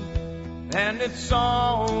like me, and it's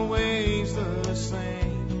always the same.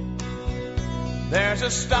 There's a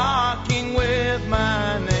stocking with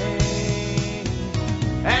my name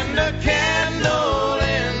and a candle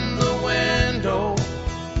in the window,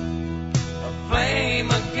 a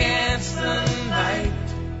flame against the night.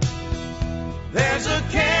 There's a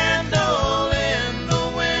candle in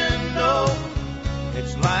the window,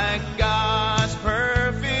 it's like God's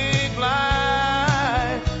perfect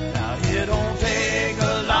light. Now it don't take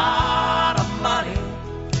a lot of money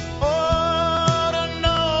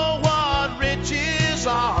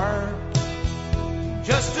are,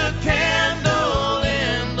 just a candle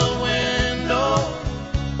in the window.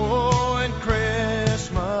 Oh, and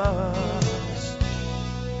Christmas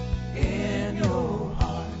in your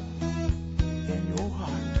heart, in your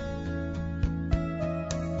heart.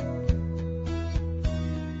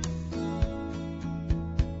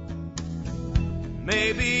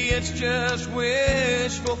 Maybe it's just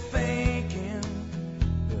wishful thinking,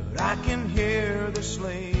 but I can hear the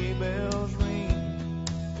sleigh bells ring.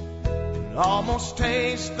 Almost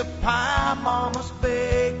taste the pie Mama's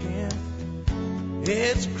baking.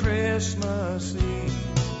 It's Christmas Eve.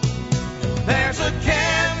 There's a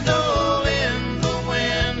candle in the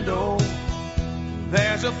window,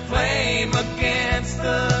 there's a flame against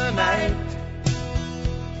the night.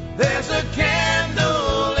 There's a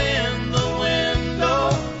candle in the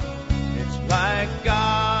window, it's like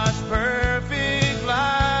God's perfect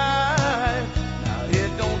light. Now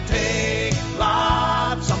it don't take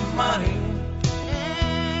lots of money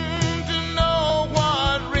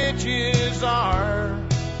are,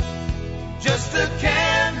 just a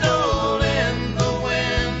candle in the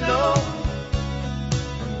window,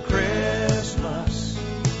 and Christmas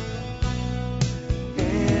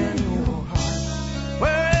in your heart.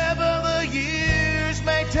 Wherever the years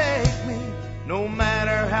may take me, no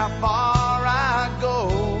matter how far I go,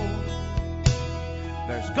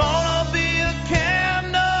 there's gonna be a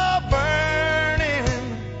candle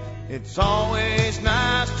burning. It's always nice